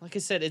I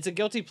said, it's a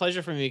guilty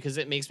pleasure for me because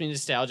it makes me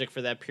nostalgic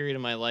for that period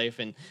of my life,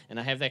 and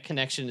I have that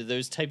connection to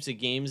those types of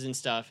games and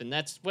stuff. And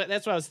that's what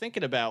I was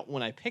thinking about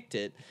when I picked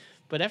it.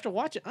 But after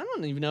watching, I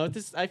don't even know if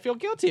this. I feel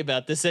guilty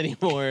about this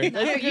anymore. I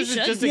think you this is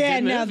should. just a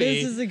good movie. no,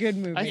 this is a good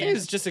movie. I think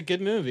it's just a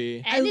good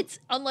movie. And it's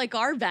unlike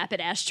our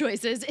vapid ass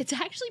choices, it's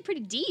actually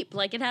pretty deep.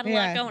 Like it had a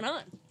Yeah. lot going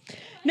on.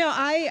 No,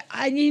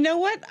 I you know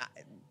what?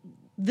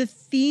 The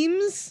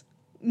themes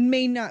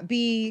may not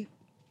be.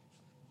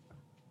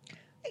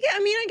 Yeah, I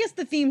mean, I guess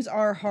the themes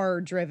are horror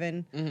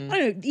driven. I don't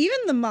know. Even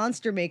the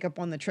monster makeup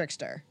on the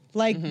trickster,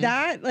 like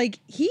that, like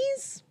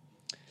he's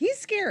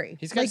scary.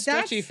 He's got like, a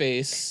stretchy that's-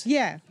 face.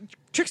 Yeah,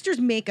 trickster's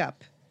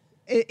makeup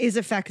is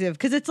effective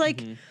because it's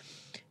like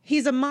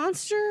he's a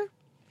monster,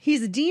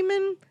 he's a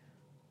demon,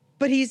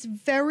 but he's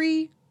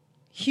very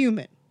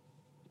human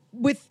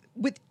with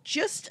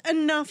just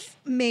enough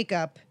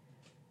makeup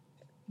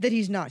that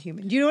he's not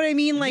human. Do you know what I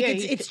mean? Like Yeah,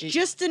 it's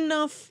just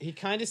enough. He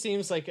kind of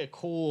seems like a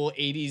cool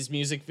 80s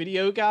music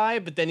video guy,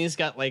 but then he's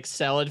got like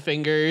salad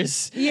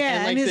fingers. Yeah,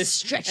 and, like his this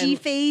stretchy and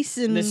face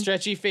and the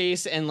stretchy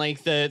face and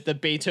like the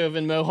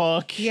Beethoven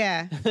mohawk.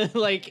 yeah.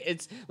 Like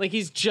it's like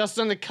he's just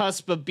on the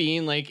cusp of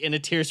being like in a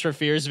Tears for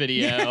Fears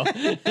video.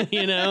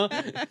 You know?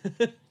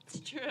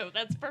 It's true.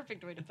 That's a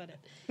perfect way to put it.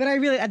 But I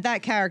really at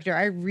that character,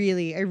 I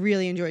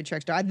really enjoyed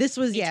Trickster. This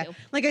was Me too.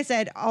 like I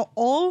said,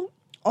 all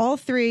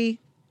three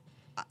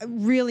I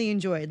really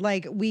enjoyed.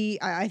 Like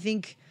I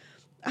think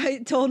I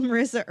told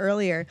Marissa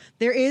earlier,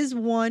 there is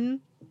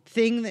one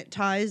thing that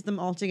ties them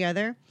all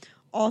together.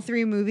 All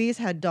three movies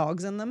had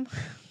dogs in them.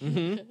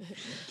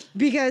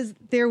 Because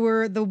there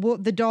were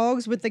the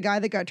dogs with the guy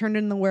that got turned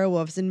into the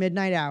werewolves in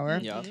Midnight Hour.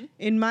 Yup.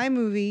 In my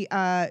movie,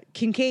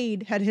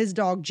 Kincaid had his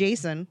dog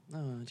Jason,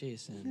 Oh,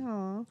 Jason.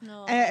 Aw,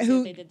 No, I see what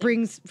who they did there.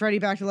 brings Freddy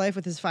back to life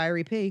with his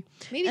fiery pee.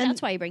 Maybe And-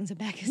 that's why he brings him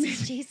back, because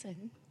it's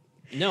Jason.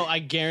 No, I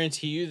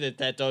guarantee you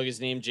that dog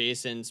is named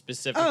Jason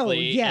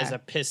specifically yeah. as a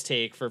piss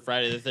take for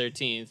Friday the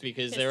 13th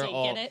because they were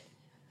all. Get it?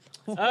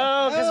 Oh,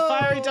 because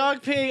fiery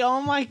dog pig.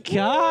 Oh my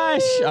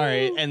gosh. All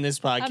right, end this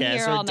podcast.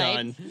 here We're all night.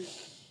 done.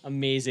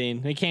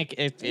 Amazing. We can't.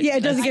 Yeah,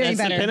 it doesn't get any that's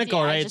better. the pinnacle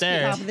Yeah, right just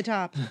there. Top of the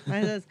top.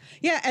 It is.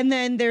 Yeah, and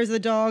then there's a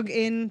dog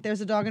in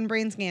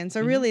Brain Scan.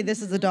 So really,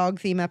 this is a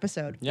dog theme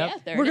episode. Yep.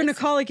 Yeah, there We're it gonna is.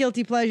 call it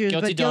guilty pleasures.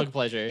 Guilty but dog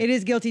pleasure. It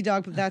is guilty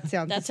dog. But that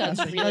sounds That sounds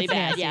disgusting. really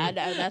That's bad. Yeah,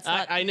 nasty. no, that's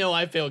not. I know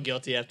I feel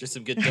guilty after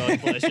some good dog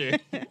pleasure.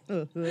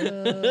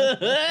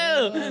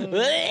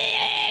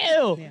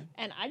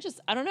 And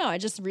I don't know. I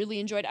just really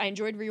enjoyed. I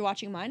enjoyed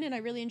rewatching mine, and I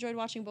really enjoyed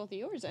watching both of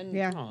yours. And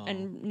Yeah.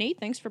 and Nate,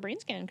 thanks for brain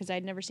scan because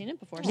I'd never seen it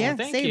before. Yeah,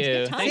 thank same.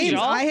 you. Time, Thank Same. you.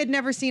 y'all. I had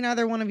never seen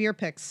either one of your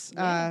picks,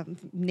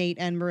 Nate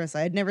and Marissa.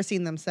 I had never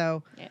seen them,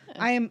 so Yeah.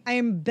 I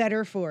am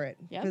better for it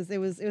Yep. because it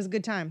was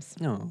good times.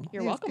 No.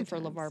 You're It was welcome good for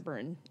times. LeVar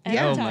Burton.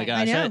 Yeah. Oh Every my time.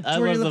 gosh, I know. I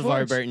Jordy love LeVar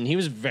LaForge. Burton. He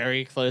was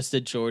very close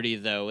to Jordy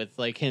though, with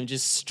like him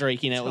just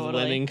striking out with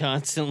Totally. women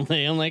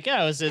constantly. I'm like,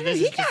 oh, so this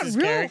he is just got his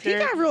real. character.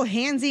 He got real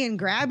handsy and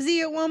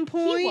grabsy at one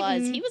point.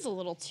 and- He was a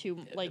little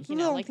too like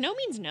Little- like no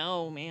means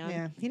no, man.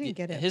 Yeah, he didn't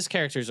get it. His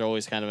characters are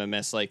always kind of a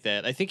mess like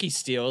that. I think he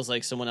steals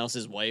like someone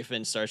else's wife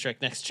in Star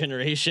Trek Next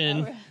Generation.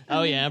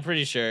 Oh yeah, I'm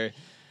pretty sure.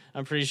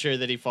 I'm pretty sure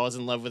that he falls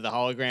in love with the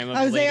hologram of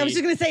I was lady.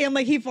 just gonna say, I'm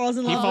like he falls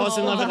in love. He falls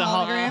in love with the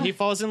hologram. he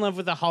falls in love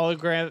with the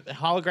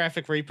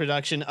holographic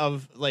reproduction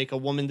of like a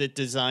woman that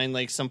designed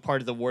like some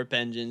part of the warp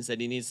engines that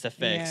he needs to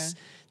fix.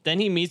 Yeah. Then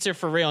he meets her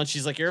for real, and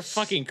she's like, "You're a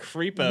fucking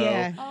creepo."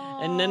 Yeah.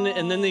 And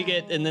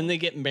then they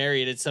get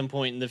married at some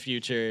point in the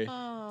future.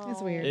 Oh,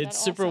 It's weird. that It's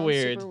all super sounds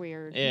weird. Super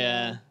weird.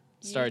 Yeah.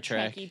 You Star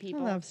Trek. Trekkie I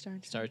people. love Star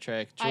Trek. Star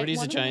Trek. I- Jordy's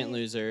a one of giant my-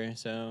 loser,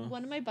 so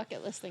One of my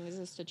bucket list things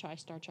is to try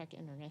Star Trek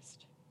in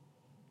earnest.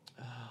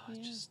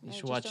 You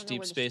should watch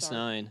Deep Space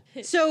Nine.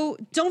 So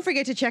don't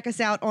forget to check us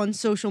out on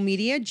social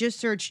media. Just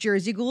search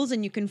Jersey Ghouls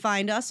and you can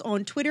find us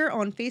on Twitter,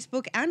 on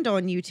Facebook, and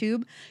on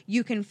YouTube.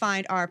 You can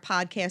find our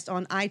podcast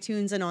on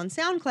iTunes and on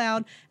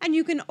SoundCloud. And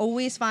you can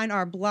always find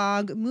our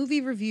blog,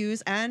 movie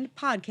reviews, and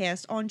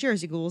podcast on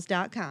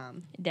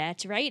jerseyghouls.com.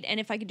 That's right. And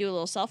if I could do a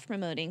little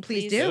self-promoting,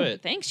 Please do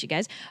it. Thanks, you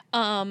guys.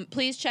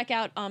 Please check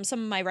out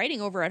some of my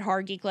writing over at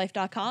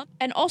horrorgeeklife.com.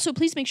 And also,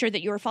 please make sure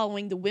that you are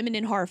following the Women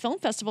in Horror Film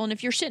Festival. And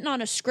if you're sitting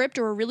on a script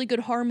or a really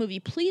good horror movie,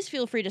 please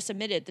feel free to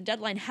submit it. The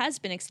deadline has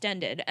been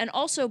extended. And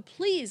also,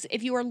 please,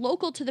 if you are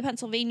local to the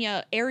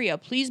Pennsylvania area,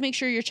 please make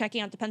sure you're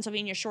checking out the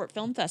Pennsylvania Short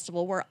Film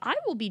Festival, where I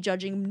will be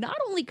judging not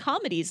only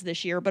comedies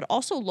this year, but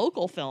also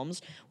local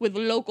films with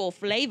local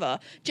flavor.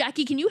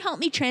 Jackie, can you help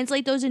me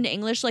translate those into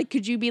English? Like,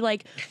 could you be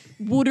like,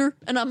 water?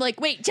 And I'm like,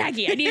 wait,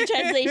 Jackie, I need a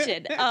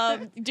translation.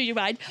 Do you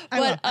mind? I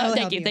will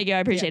Thank you. I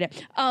appreciate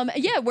it.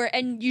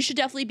 And you should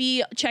definitely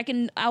be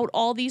checking out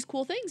all these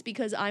cool things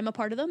because I'm a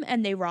part of them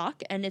and they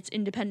rock and it's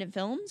independent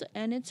films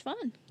and it's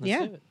fun.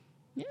 Yeah.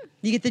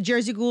 You get the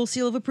Jersey Ghoul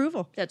seal of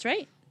approval. That's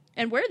right.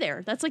 And we're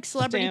there. That's like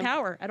celebrity Stamp.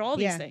 power at all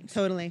these things.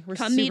 Totally. We're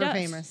Come meet super us.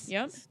 famous.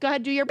 Yep. Go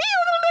ahead, do your.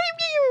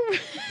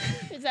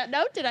 Is that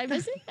no? Did I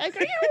miss it?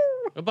 Okay.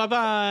 Bye bye.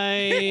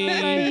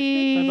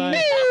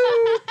 Bye.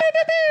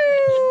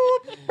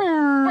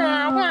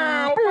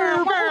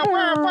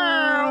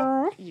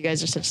 You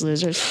guys are such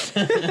losers.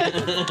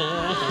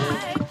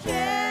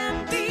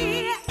 Can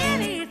be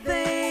anything.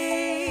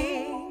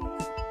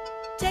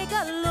 Take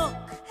a look.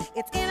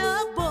 It's in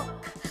a book.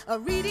 A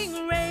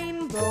reading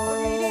rainbow. A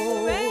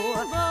reading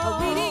rainbow. A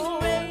reading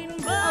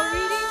rainbow. A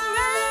reading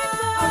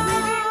rainbow. A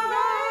reading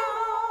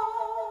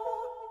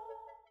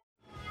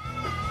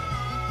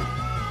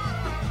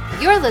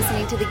rainbow. You're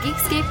listening to the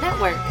Geekscape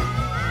Network.